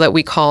comical that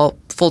we call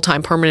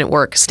full-time permanent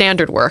work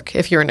standard work.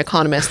 If you're an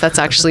economist, that's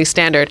actually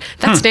standard.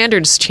 That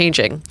standard is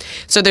changing.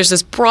 So there's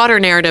this broader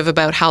narrative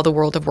about how the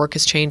world of work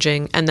is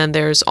changing, and then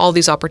there's all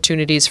these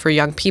opportunities for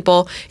young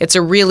people. It's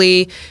a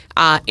really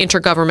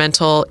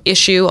intergovernmental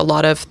issue. A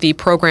lot of the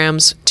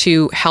programs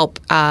to help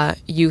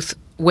youth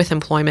with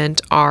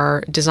employment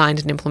are designed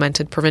and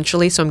implemented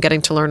provincially, so I'm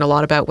getting to learn a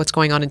lot about what's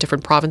going on in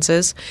different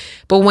provinces.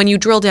 But when you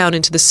drill down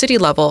into the city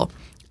level,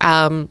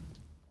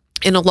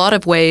 in a lot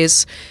of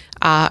ways,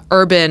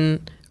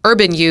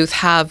 urban youth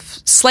have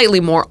slightly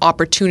more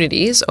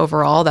opportunities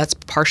overall. That's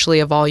partially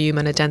a volume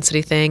and a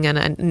density thing and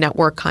a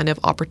network kind of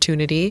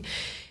opportunity.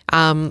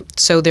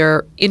 So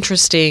they're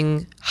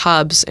interesting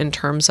hubs in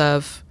terms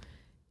of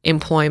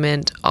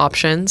employment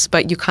options,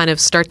 but you kind of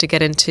start to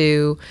get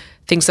into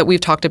things that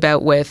we've talked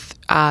about with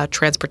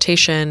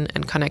transportation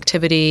and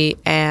connectivity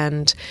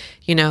and,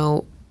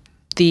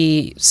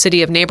 the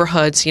city of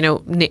neighborhoods,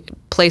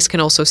 place can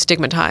also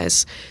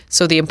stigmatize.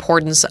 So the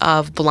importance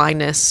of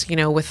blindness,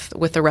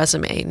 with a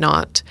resume,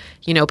 not,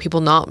 people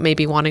not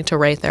maybe wanting to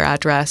write their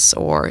address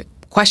or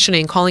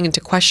calling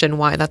into question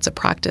why that's a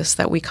practice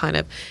that we kind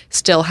of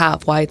still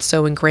have, why it's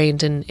so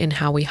ingrained in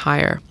how we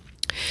hire.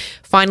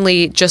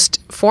 finally, just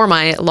for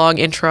my long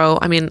intro,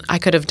 I mean, I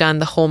could have done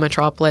the whole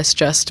Metropolis,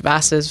 just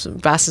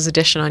Vass's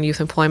edition on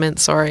youth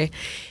employment,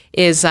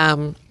 is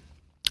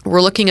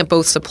we're looking at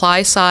both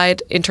supply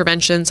side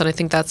interventions, and I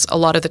think that's a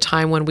lot of the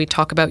time when we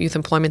talk about youth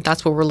employment,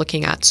 that's what we're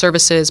looking at: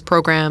 services,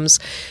 programs,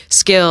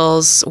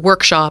 skills,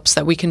 workshops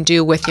that we can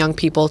do with young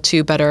people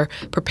to better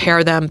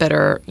prepare them,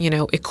 better,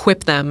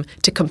 equip them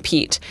to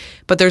compete.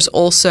 But there's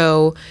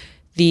also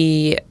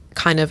the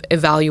kind of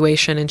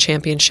evaluation and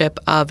championship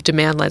of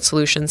demand-led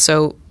solutions.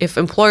 So if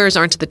employers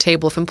aren't at the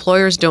table, if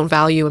employers don't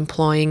value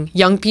employing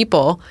young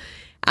people,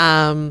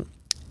 and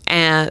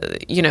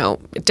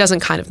it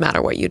doesn't kind of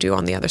matter what you do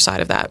on the other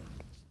side of that.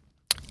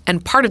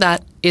 And part of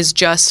that is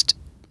just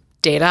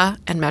data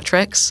and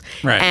metrics,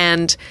 right,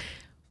 and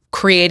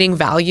creating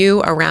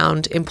value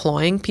around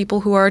employing people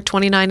who are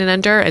 29 and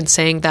under, and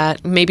saying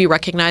that, maybe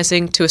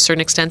recognizing to a certain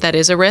extent that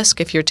is a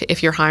risk if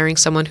you're hiring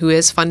someone who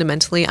is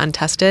fundamentally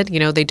untested.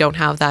 They don't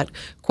have that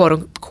quote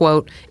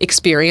unquote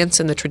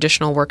experience in the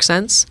traditional work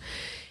sense.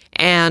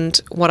 And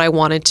what I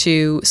wanted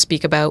to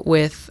speak about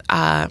with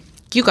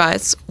you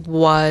guys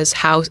was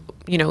how,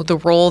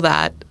 the role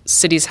that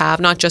cities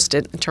have, not just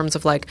in terms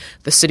of like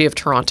the city of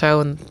Toronto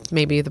and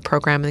maybe the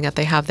programming that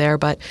they have there,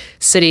 but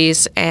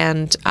cities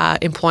and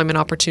employment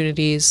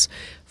opportunities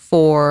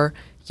for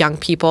young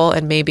people,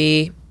 and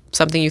maybe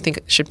something you think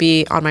should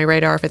be on my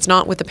radar if it's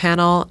not with the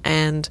panel,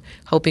 and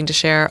hoping to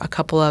share a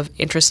couple of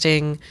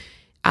interesting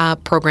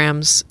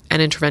programs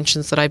and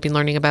interventions that I've been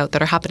learning about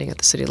that are happening at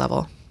the city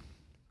level.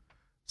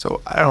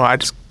 So I don't know, I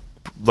just,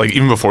 like,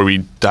 even before we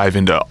dive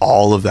into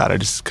all of that, I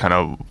just kind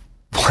of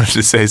wanted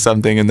to say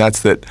something, and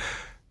that's that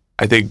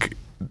I think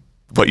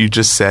what you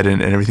just said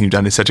and everything you've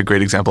done is such a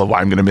great example of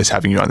why I'm going to miss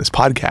having you on this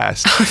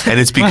podcast. And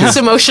it's because it's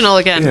emotional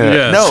again.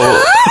 Yeah,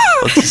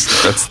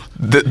 Yes.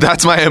 No,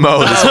 that's my MO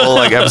this whole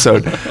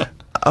episode.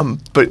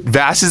 But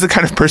Vass is the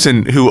kind of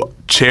person who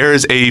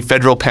chairs a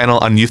federal panel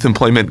on youth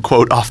employment,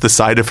 quote, off the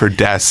side of her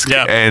desk.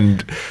 Yep.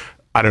 And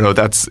I don't know,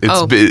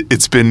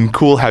 it's been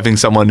cool having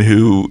someone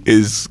who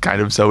is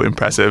kind of so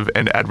impressive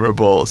and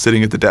admirable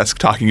sitting at the desk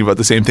talking about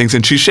the same things,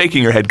 and she's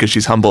shaking her head because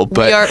she's humble.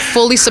 But we are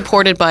fully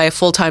supported by a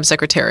full-time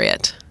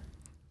secretariat.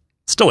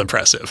 Still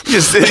impressive.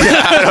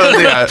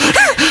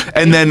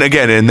 And then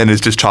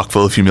it's just chock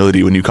full of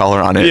humility when you call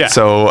her on it. Yeah.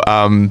 So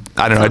I don't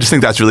know, I just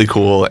think that's really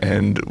cool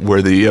and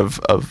worthy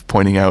of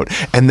pointing out.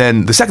 And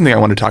then the second thing I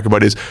want to talk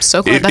about is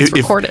so glad that's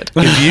recorded.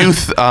 If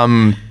youth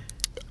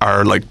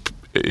are like,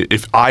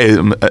 if I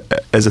am,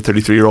 as a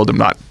 33-year-old, am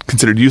not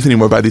considered youth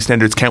anymore by these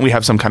standards, can't we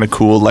have some kind of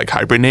cool like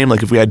hybrid name?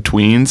 Like if we had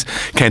tweens,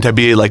 can't I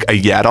be like a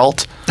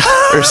yadult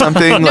or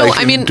something? No, like,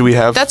 I mean, do we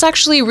have? That's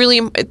actually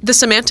really, the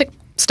semantic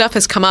stuff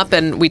has come up,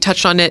 and we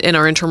touched on it in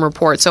our interim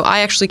report. So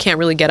I actually can't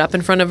really get up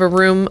in front of a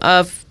room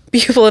of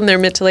people in their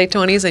mid to late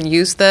 20s and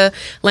use the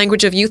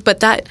language of youth. But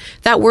that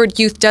word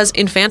youth does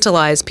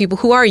infantilize people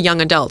who are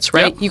young adults,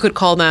 right? Yep. You could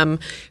call them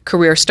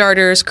career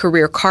starters,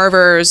 career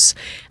carvers,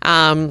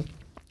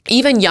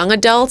 even young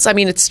adults. I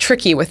mean, it's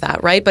tricky with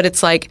that, right? But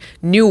it's like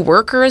new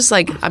workers,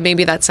 like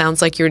maybe that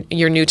sounds like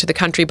you're new to the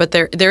country, but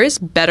there is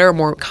better,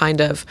 more kind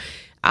of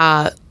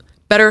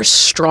better,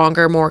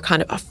 stronger, more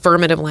kind of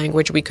affirmative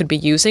language we could be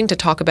using to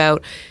talk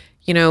about,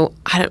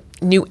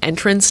 new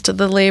entrants to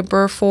the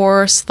labor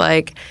force.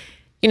 Like,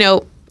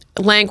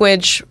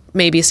 language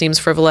maybe seems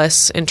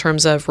frivolous in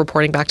terms of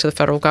reporting back to the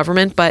federal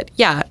government, but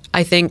yeah,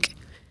 I think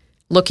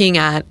looking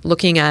at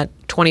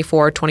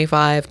 24,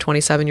 25,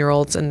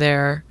 27-year-olds and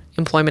their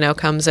employment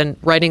outcomes and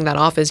writing that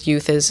off as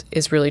youth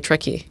is really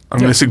tricky. I'm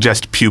going to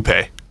suggest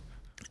pupae.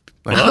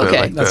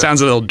 Okay. That sounds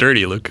a little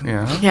dirty, Luke.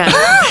 Yeah.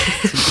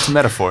 It's a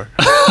metaphor.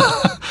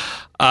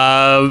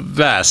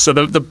 Vass. So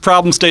the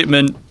problem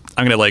statement,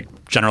 I'm going to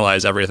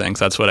generalize everything,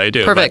 so that's what I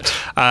do. Perfect.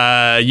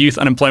 But, youth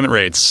unemployment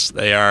rates,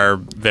 they are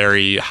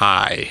very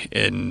high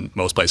in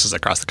most places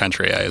across the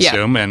country, I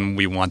assume, and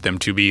we want them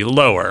to be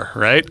lower,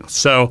 right?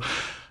 So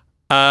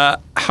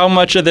how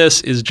much of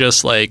this is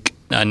just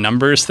a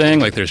numbers thing,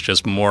 like there's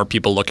just more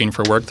people looking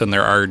for work than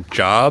there are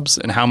jobs,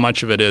 and how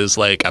much of it is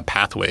like a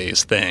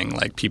pathways thing,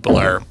 like people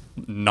are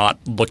not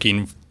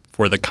looking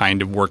for the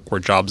kind of work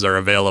where jobs are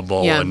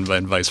available, and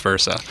vice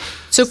versa.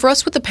 So for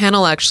us with the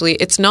panel, actually,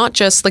 it's not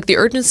just the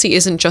urgency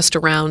isn't just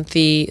around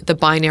the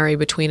binary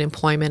between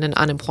employment and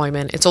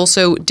unemployment. It's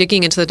also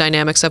digging into the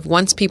dynamics of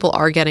once people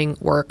are getting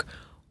work,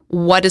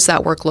 what does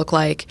that work look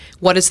like?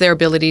 What is their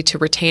ability to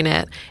retain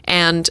it?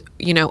 And,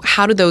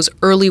 how do those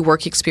early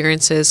work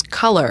experiences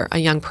color a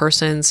young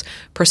person's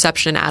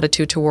perception and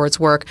attitude towards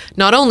work?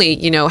 Not only,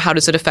 how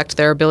does it affect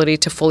their ability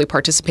to fully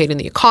participate in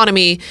the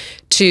economy,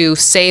 to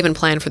save and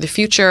plan for the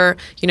future?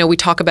 We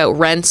talk about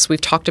rents.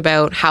 We've talked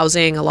about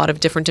housing, a lot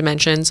of different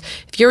dimensions.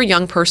 If you're a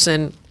young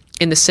person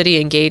in the city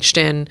engaged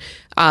in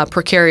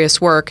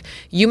precarious work,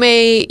 you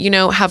may,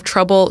 have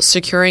trouble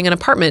securing an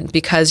apartment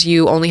because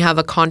you only have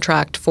a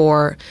contract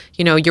for,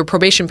 your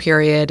probation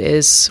period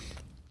is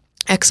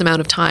X amount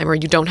of time, or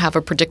you don't have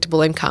a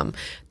predictable income.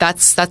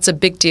 That's a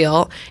big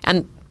deal.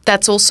 And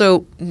that's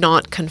also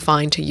not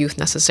confined to youth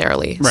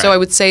necessarily. Right. So I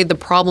would say the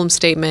problem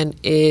statement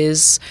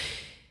is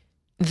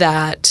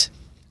that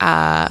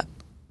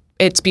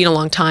it's been a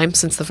long time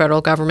since the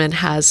federal government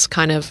has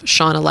kind of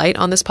shone a light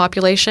on this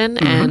population,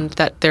 and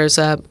that there's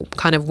a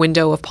kind of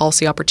window of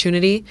policy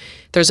opportunity.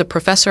 There's a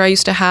professor I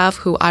used to have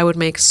who I would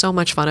make so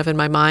much fun of in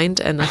my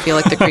mind, and I feel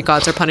like the Greek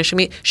gods are punishing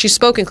me. She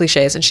spoke in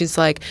cliches, and she's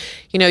like,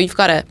 you've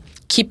got to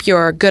keep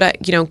your good,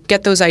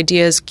 get those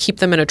ideas, keep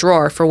them in a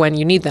drawer for when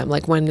you need them,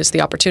 like when is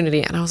the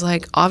opportunity. And I was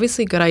like,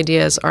 obviously good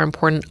ideas are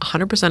important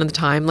 100% of the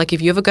time. Like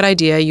if you have a good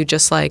idea, you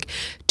just like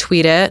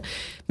tweet it,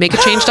 make a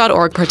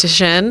change.org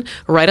petition,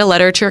 write a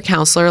letter to your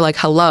counselor like,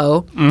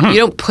 hello. You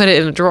don't put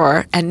it in a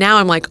drawer. And now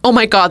I'm like, oh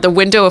my God, the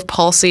window of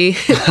policy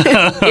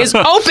is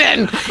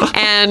open.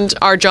 And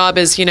our job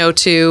is,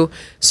 to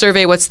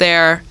survey what's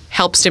there,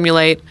 help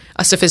stimulate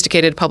a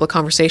sophisticated public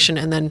conversation,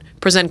 and then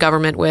present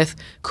government with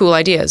cool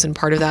ideas. And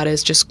part of that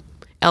is just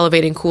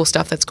elevating cool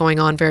stuff that's going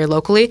on very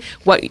locally.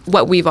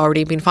 What we've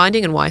already been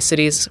finding and why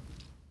cities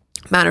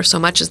matter so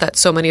much is that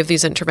so many of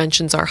these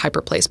interventions are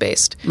hyperplace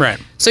based. Right.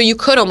 So you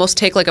could almost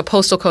take like a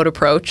postal code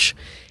approach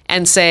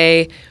and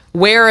say,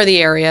 where are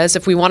the areas,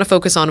 if we want to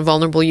focus on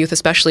vulnerable youth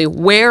especially,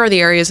 where are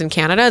the areas in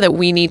Canada that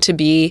we need to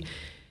be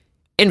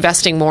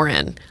investing more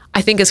in?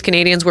 I think as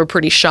Canadians, we're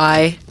pretty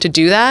shy to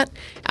do that.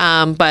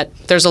 But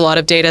there's a lot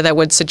of data that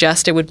would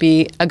suggest it would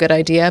be a good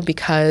idea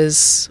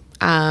because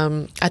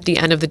at the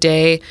end of the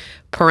day,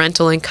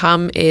 parental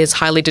income is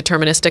highly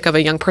deterministic of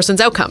a young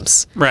person's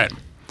outcomes. Right.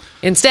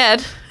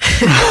 Instead,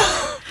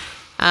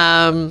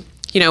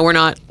 we're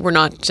not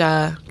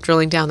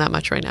drilling down that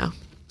much right now.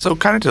 So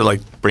kind of to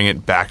like bring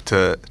it back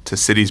to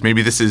cities,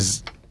 maybe this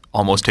is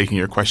almost taking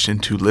your question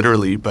too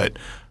literally, but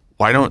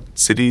why don't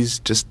cities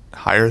just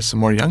hire some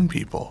more young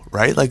people,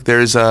 right? Like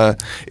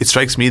it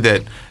strikes me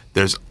that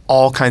there's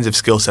all kinds of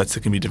skill sets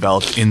that can be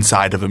developed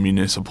inside of a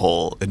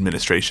municipal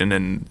administration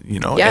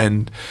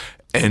and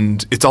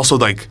it's also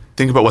like,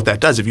 think about what that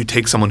does. If you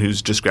take someone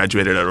who's just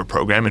graduated out of a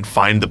program and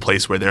find the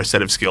place where their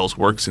set of skills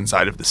works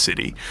inside of the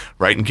city,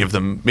 right, and give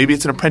them, maybe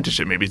it's an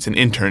apprenticeship, maybe it's an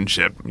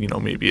internship,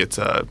 maybe it's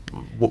a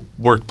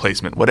work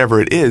placement, whatever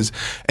it is,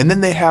 and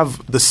then they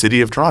have the city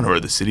of Toronto or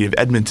the city of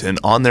Edmonton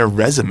on their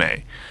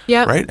resume,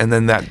 right? And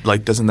then that,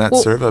 doesn't that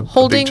serve a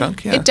big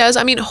chunk? Yeah. It does.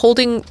 I mean,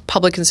 holding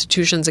public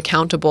institutions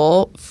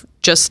accountable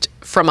just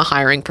from a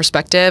hiring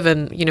perspective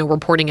and,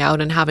 reporting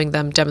out and having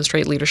them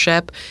demonstrate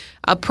leadership.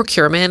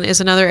 Procurement is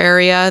another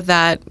area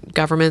that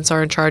governments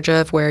are in charge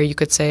of where you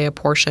could say a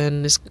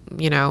portion is,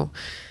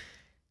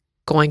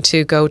 going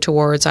to go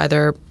towards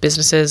either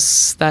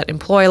businesses that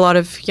employ a lot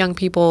of young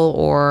people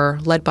or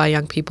led by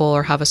young people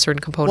or have a certain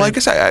component. Well, I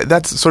guess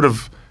that's sort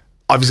of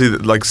obviously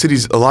like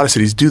cities, a lot of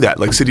cities do that.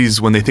 Like cities,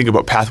 when they think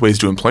about pathways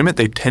to employment,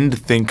 they tend to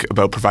think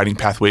about providing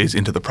pathways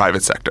into the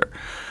private sector.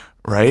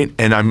 Right.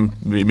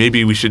 And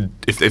maybe we should,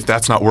 if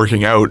that's not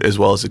working out as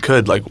well as it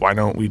could, like, why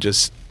don't we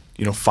just,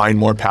 find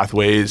more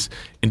pathways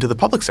into the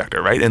public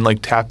sector, right? And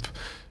like tap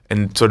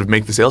and sort of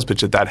make the sales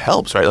pitch that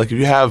helps, right? Like if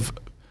you have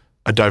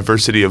a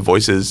diversity of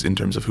voices in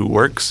terms of who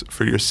works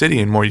for your city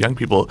and more young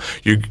people,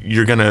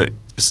 you're going to,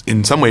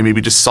 in some way, maybe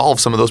just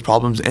solve some of those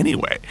problems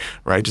anyway,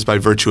 right? Just by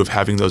virtue of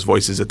having those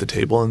voices at the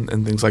table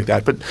and things like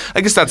that. But I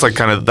guess that's like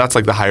that's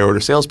like the higher order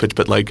sales pitch.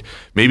 But like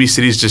maybe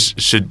cities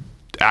just should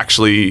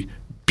actually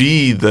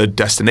be the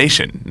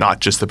destination,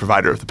 not just the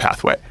provider of the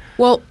pathway.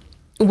 Well,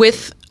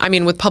 with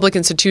public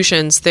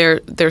institutions,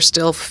 they're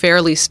still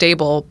fairly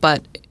stable,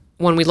 but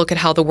when we look at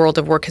how the world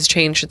of work has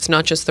changed, it's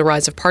not just the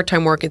rise of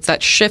part-time work, it's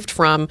that shift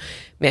from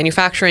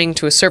manufacturing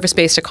to a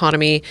service-based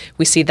economy.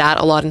 We see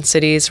that a lot in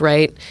cities,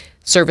 right?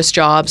 Service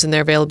jobs and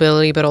their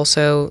availability, but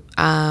also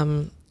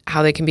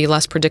how they can be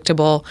less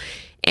predictable.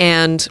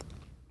 And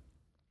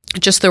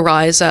just the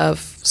rise of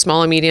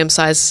small and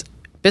medium-sized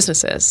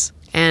businesses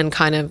and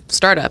kind of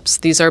startups.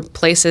 These are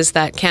places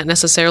that can't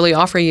necessarily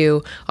offer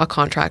you a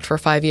contract for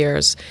 5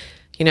 years.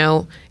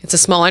 It's a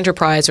small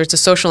enterprise or it's a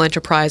social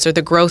enterprise or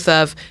the growth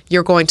of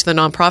you're going to the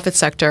nonprofit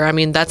sector. I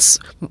mean, that's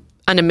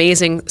an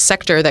amazing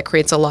sector that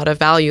creates a lot of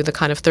value, the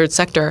kind of third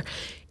sector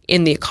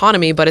in the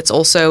economy, but it's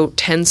also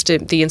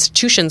the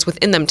institutions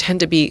within them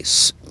tend to be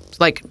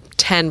like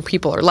 10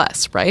 people or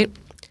less, right?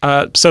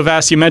 So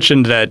Vass, you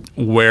mentioned that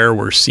where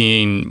we're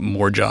seeing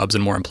more jobs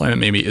and more employment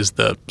maybe is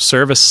the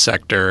service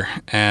sector.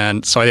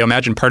 And so I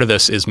imagine part of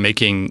this is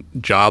making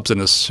jobs in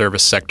the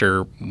service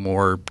sector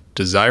more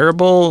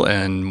desirable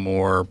and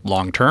more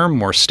long-term,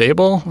 more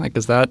stable. Like,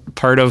 is that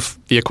part of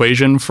the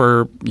equation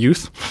for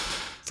youth?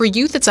 For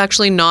youth, it's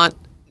actually not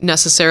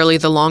necessarily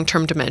the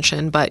long-term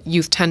dimension, but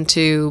youth tend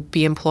to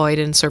be employed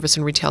in service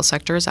and retail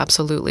sectors,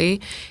 absolutely.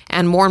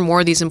 And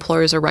more these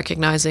employers are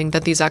recognizing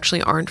that these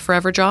actually aren't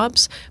forever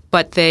jobs,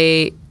 but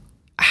they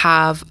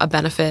have a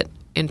benefit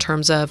in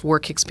terms of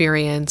work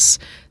experience,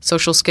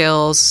 social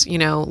skills,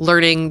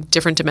 learning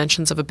different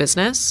dimensions of a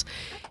business.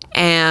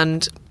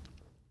 And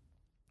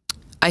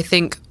I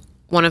think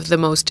one of the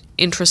most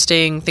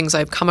interesting things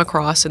I've come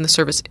across in the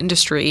service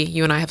industry,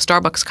 you and I have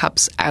Starbucks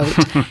cups out,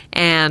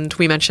 and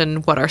we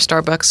mentioned what our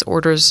Starbucks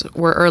orders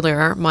were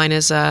earlier. Mine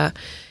is a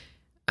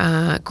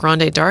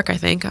Grande Dark, I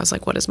think. I was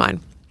like, what is mine?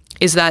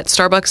 Is that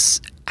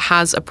Starbucks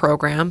has a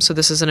program. So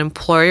this is an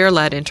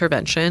employer-led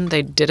intervention.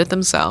 They did it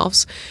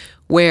themselves,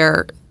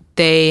 where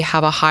they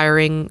have a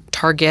hiring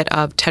target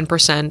of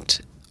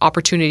 10%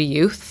 opportunity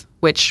youth,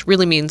 which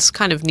really means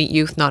kind of neat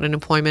youth, not in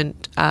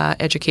employment,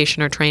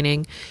 education, or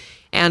training.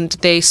 And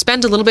they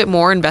spend a little bit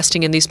more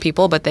investing in these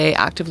people, but they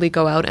actively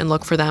go out and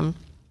look for them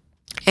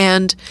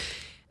and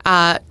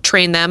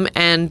train them,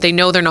 and they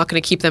know they're not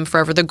going to keep them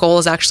forever. The goal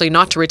is actually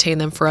not to retain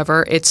them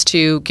forever. It's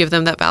to give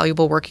them that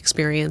valuable work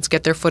experience,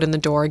 get their foot in the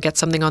door, get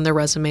something on their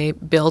resume,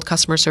 build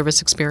customer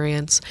service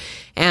experience.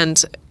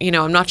 And,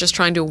 I'm not just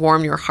trying to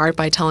warm your heart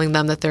by telling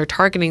them that they're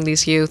targeting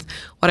these youth.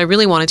 What I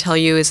really want to tell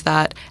you is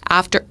that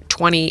after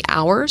 20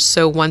 hours,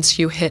 so once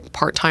you hit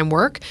part-time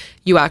work,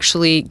 you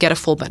actually get a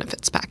full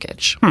benefits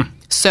package.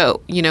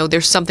 So,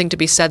 there's something to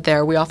be said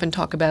there. We often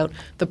talk about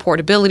the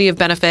portability of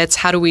benefits.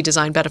 How do we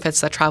design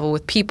benefits that travel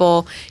with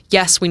people?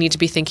 Yes, we need to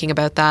be thinking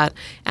about that.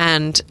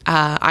 And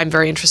I'm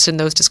very interested in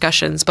those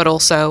discussions. But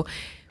also,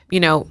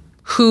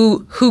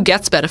 who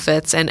gets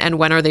benefits and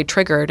when are they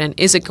triggered? And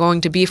is it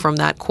going to be from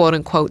that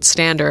quote-unquote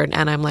standard,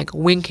 and I'm like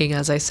winking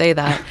as I say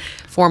that,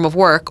 form of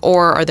work?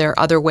 Or are there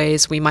other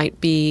ways we might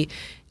be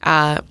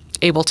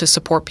able to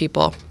support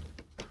people?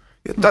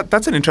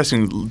 That's an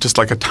interesting, just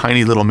like a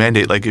tiny little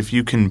mandate. Like if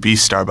you can be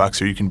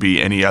Starbucks or you can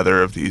be any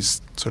other of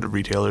these sort of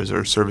retailers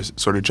or service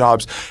sort of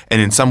jobs,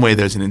 and in some way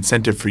there's an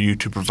incentive for you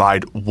to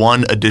provide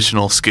one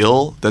additional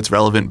skill that's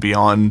relevant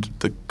beyond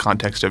the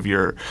context of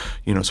your,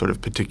 sort of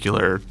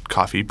particular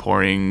coffee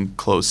pouring,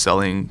 clothes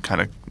selling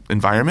kind of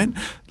environment.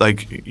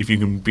 Like if you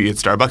can be at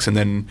Starbucks and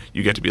then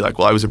you get to be like,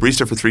 well, I was a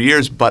barista for 3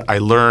 years, but I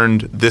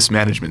learned this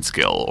management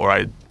skill, or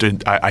I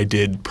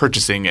did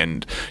purchasing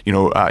and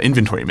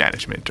inventory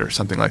management or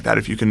something like that.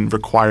 If you can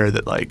require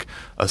that like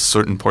a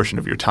certain portion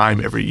of your time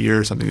every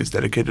year, something is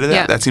dedicated to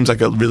that, that seems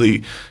like a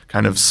really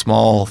kind of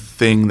small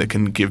thing that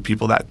can give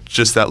people that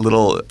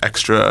little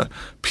extra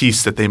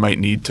piece that they might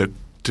need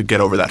to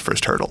get over that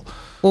first hurdle.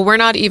 Well, we're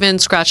not even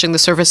scratching the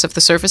surface of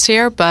the surface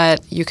here,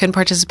 but you can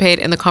participate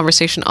in the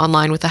conversation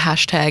online with the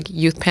hashtag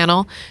Youth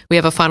Panel. We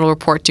have a final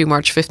report due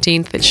March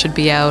 15th. It should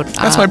be out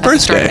That's my birthday. at the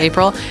start of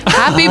April.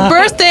 Happy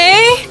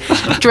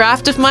birthday!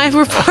 Draft of my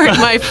report.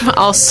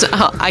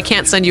 I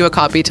can't send you a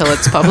copy till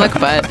it's public,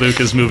 but Luke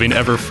is moving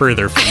ever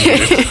further from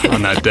you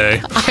on that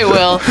day. I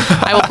will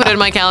put it in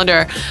my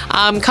calendar.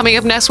 Coming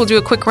up next, we'll do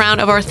a quick round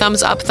of our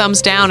thumbs up,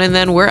 thumbs down, and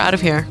then we're out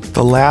of here.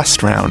 The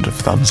last round of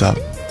thumbs up,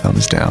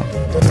 thumbs down.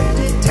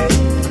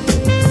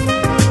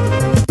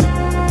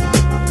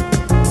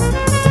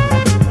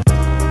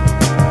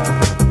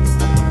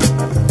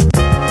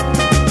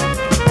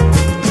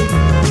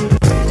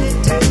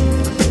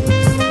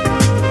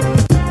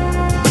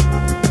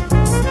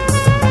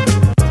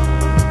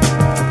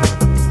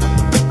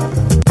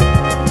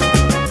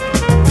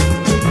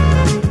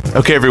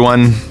 Okay,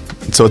 everyone.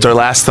 So it's our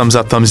last thumbs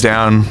up, thumbs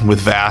down with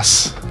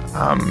Vass.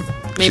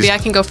 Maybe I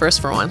can go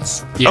first for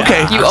once. Yeah,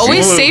 okay. You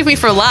always save me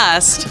for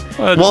last.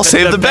 We'll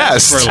save the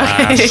best. For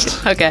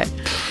last. Okay.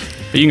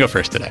 But you can go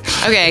first today.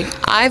 Okay.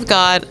 I've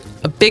got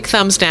a big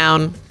thumbs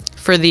down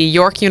for the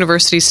York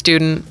University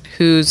student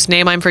whose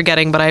name I'm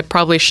forgetting, but I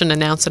probably shouldn't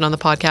announce it on the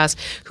podcast,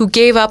 who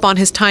gave up on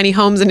his tiny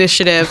homes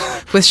initiative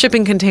with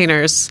shipping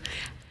containers.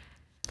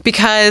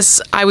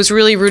 Because I was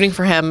really rooting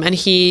for him, and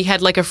he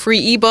had like a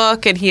free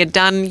ebook, and he had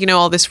done,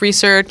 all this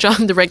research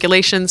on the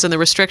regulations and the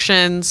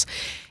restrictions.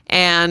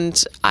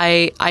 And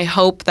I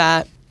hope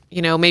that,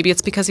 maybe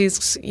it's because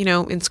he's,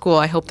 in school.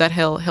 I hope that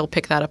he'll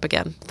pick that up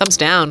again. Thumbs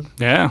down.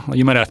 Yeah, well,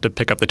 you might have to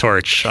pick up the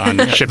torch on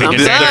shipping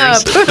Thumbs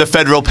containers. up. The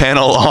federal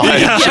panel on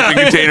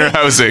shipping container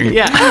housing.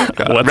 Yeah.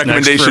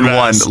 Recommendation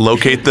 1,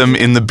 locate them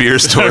in the beer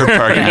store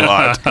parking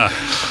lot.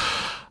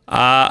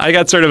 I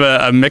got sort of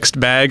a mixed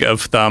bag of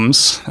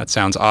thumbs. That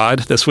sounds odd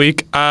this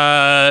week.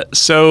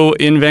 So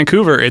in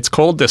Vancouver, it's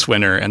cold this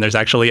winter, and there's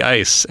actually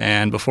ice.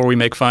 And before we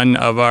make fun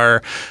of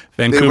our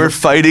Vancouver... They were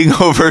fighting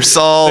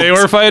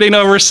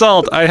over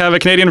salt. I have a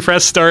Canadian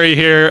Press story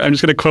here. I'm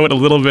just going to quote a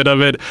little bit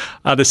of it.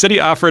 The city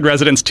offered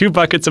residents 2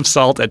 buckets of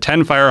salt at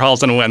 10 fire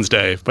halls on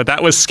Wednesday, but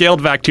that was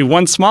scaled back to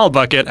 1 small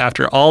bucket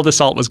after all the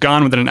salt was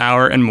gone within an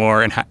hour and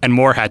more, and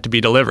more had to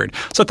be delivered.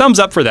 So thumbs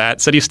up for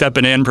that. City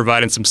stepping in,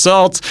 providing some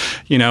salt,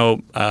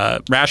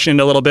 rationing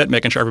it a little bit,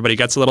 making sure everybody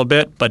gets a little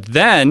bit. But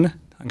then,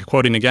 I'm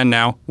quoting again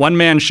now, one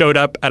man showed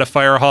up at a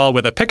fire hall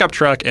with a pickup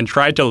truck and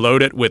tried to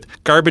load it with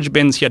garbage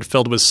bins he had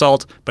filled with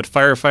salt, but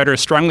firefighters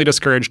strongly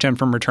discouraged him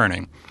from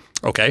returning.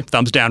 Okay,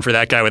 thumbs down for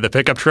that guy with a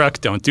pickup truck.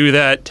 Don't do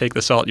that. Take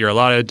the salt you're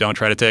allotted. Don't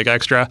try to take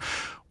extra.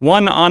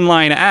 One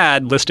online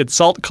ad listed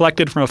salt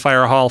collected from a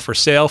fire hall for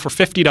sale for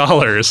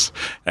 $50,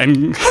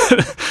 and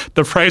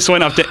the price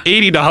went up to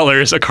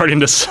 $80 according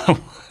to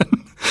someone.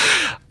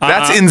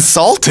 That's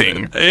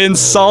insulting.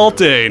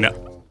 Insulting.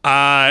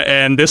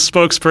 And this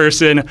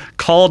spokesperson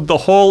called the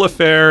whole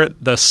affair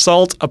the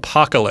salt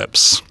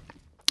apocalypse.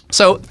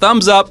 So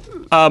thumbs up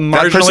marginally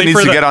That person needs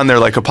for to the get on their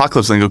like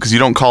apocalypse lingo because you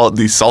don't call it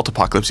the salt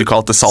apocalypse. You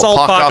call it the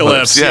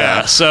salt-pocalypse.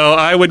 Yeah. So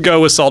I would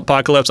go with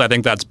salt-pocalypse. I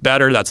think that's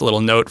better. That's a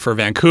little note for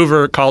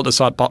Vancouver. Call it the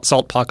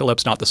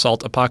salt-pocalypse, not the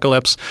salt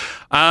apocalypse.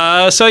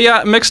 So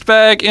yeah, mixed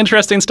bag.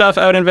 Interesting stuff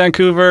out in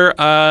Vancouver.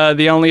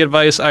 The only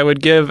advice I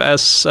would give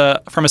as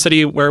from a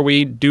city where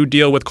we do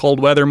deal with cold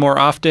weather more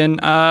often,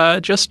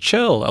 just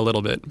chill a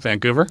little bit,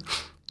 Vancouver.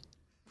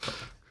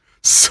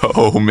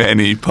 So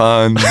many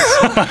puns.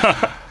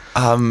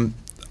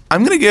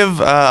 I'm going to give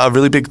a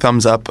really big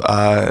thumbs up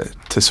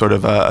to sort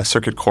of a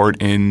circuit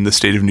court in the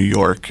state of New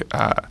York.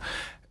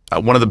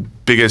 One of the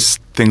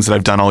biggest things that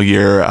I've done all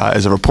year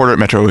as a reporter at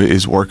Metro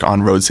is work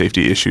on road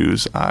safety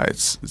issues.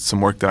 It's some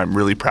work that I'm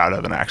really proud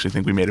of, and I actually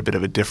think we made a bit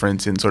of a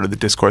difference in sort of the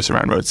discourse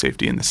around road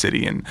safety in the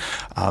city. And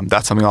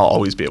that's something I'll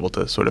always be able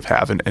to sort of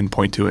have and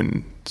point to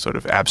and sort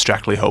of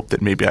abstractly hope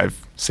that maybe I've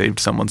saved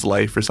someone's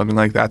life or something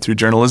like that through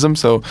journalism.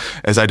 So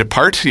as I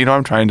depart,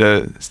 I'm trying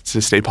to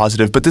stay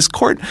positive. But this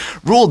court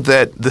ruled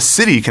that the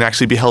city can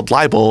actually be held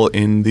liable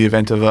in the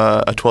event of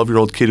a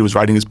 12-year-old kid who was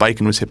riding his bike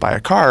and was hit by a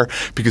car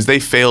because they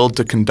failed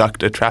to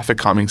conduct a traffic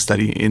calming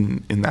study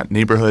in that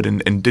neighborhood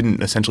and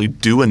didn't essentially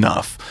do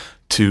enough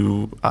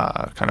to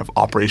kind of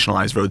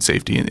operationalize road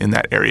safety in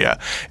that area.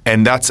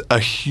 And that's a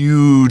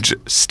huge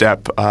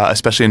step,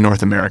 especially in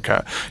North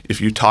America.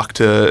 If you talk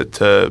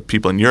to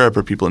people in Europe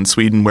or people in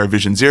Sweden where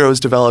Vision Zero is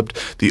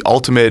developed, the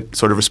ultimate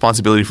sort of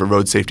responsibility for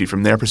road safety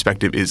from their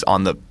perspective is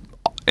on the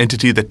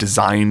entity that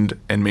designed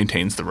and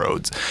maintains the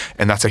roads.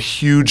 And that's a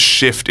huge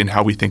shift in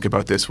how we think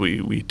about this.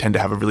 We tend to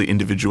have a really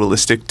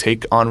individualistic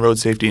take on road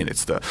safety, and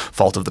it's the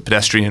fault of the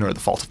pedestrian or the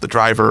fault of the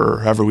driver or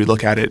however we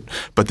look at it.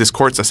 But this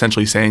court's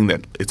essentially saying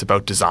that it's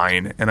about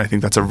design, and I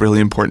think that's a really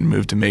important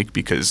move to make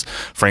because,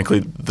 frankly,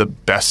 the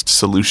best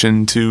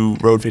solution to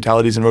road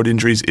fatalities and road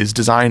injuries is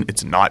design.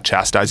 It's not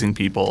chastising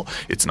people.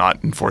 It's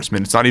not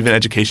enforcement. It's not even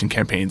education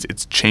campaigns.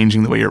 It's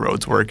changing the way your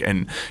roads work.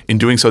 And in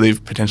doing so,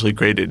 they've potentially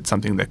created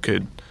something that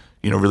could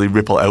really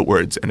ripple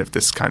outwards. And if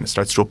this kind of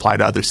starts to apply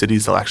to other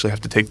cities, they'll actually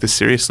have to take this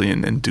seriously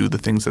and do the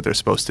things that they're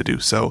supposed to do.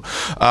 So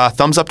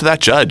thumbs up to that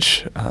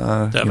judge.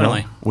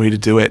 Definitely. Way to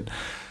do it.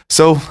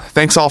 So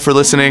thanks all for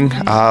listening.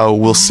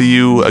 We'll see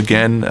you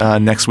again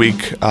next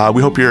week.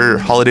 We hope your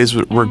holidays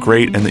were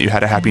great and that you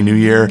had a happy new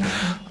year.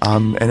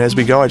 And as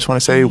we go, I just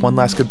want to say one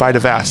last goodbye to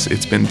Vass.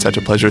 It's been such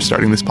a pleasure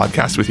starting this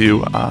podcast with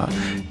you.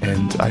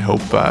 And I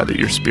hope that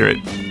your spirit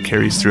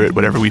carries through it,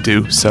 whatever we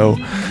do. So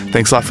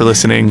thanks a lot for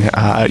listening.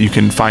 You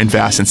can find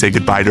Vass and say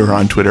goodbye to her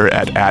on Twitter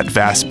at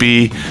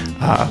VassB.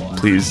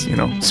 Please,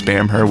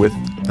 spam her with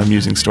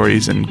amusing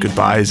stories and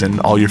goodbyes and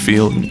all your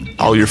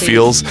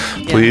feels,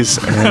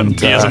 please. And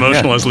be as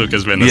emotional as Luke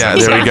has been this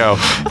episode. There we go.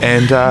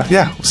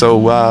 And so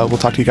we'll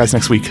talk to you guys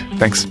next week.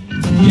 Thanks.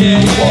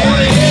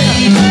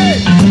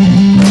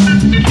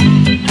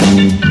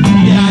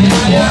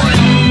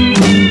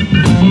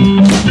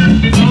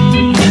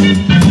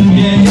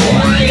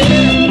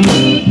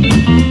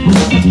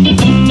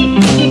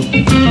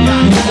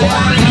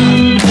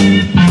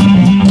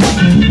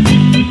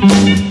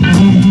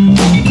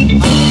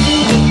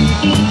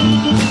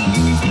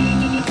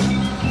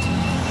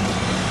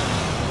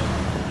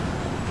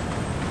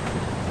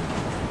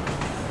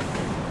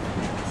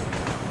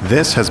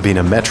 This has been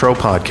a Metro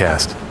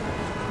podcast.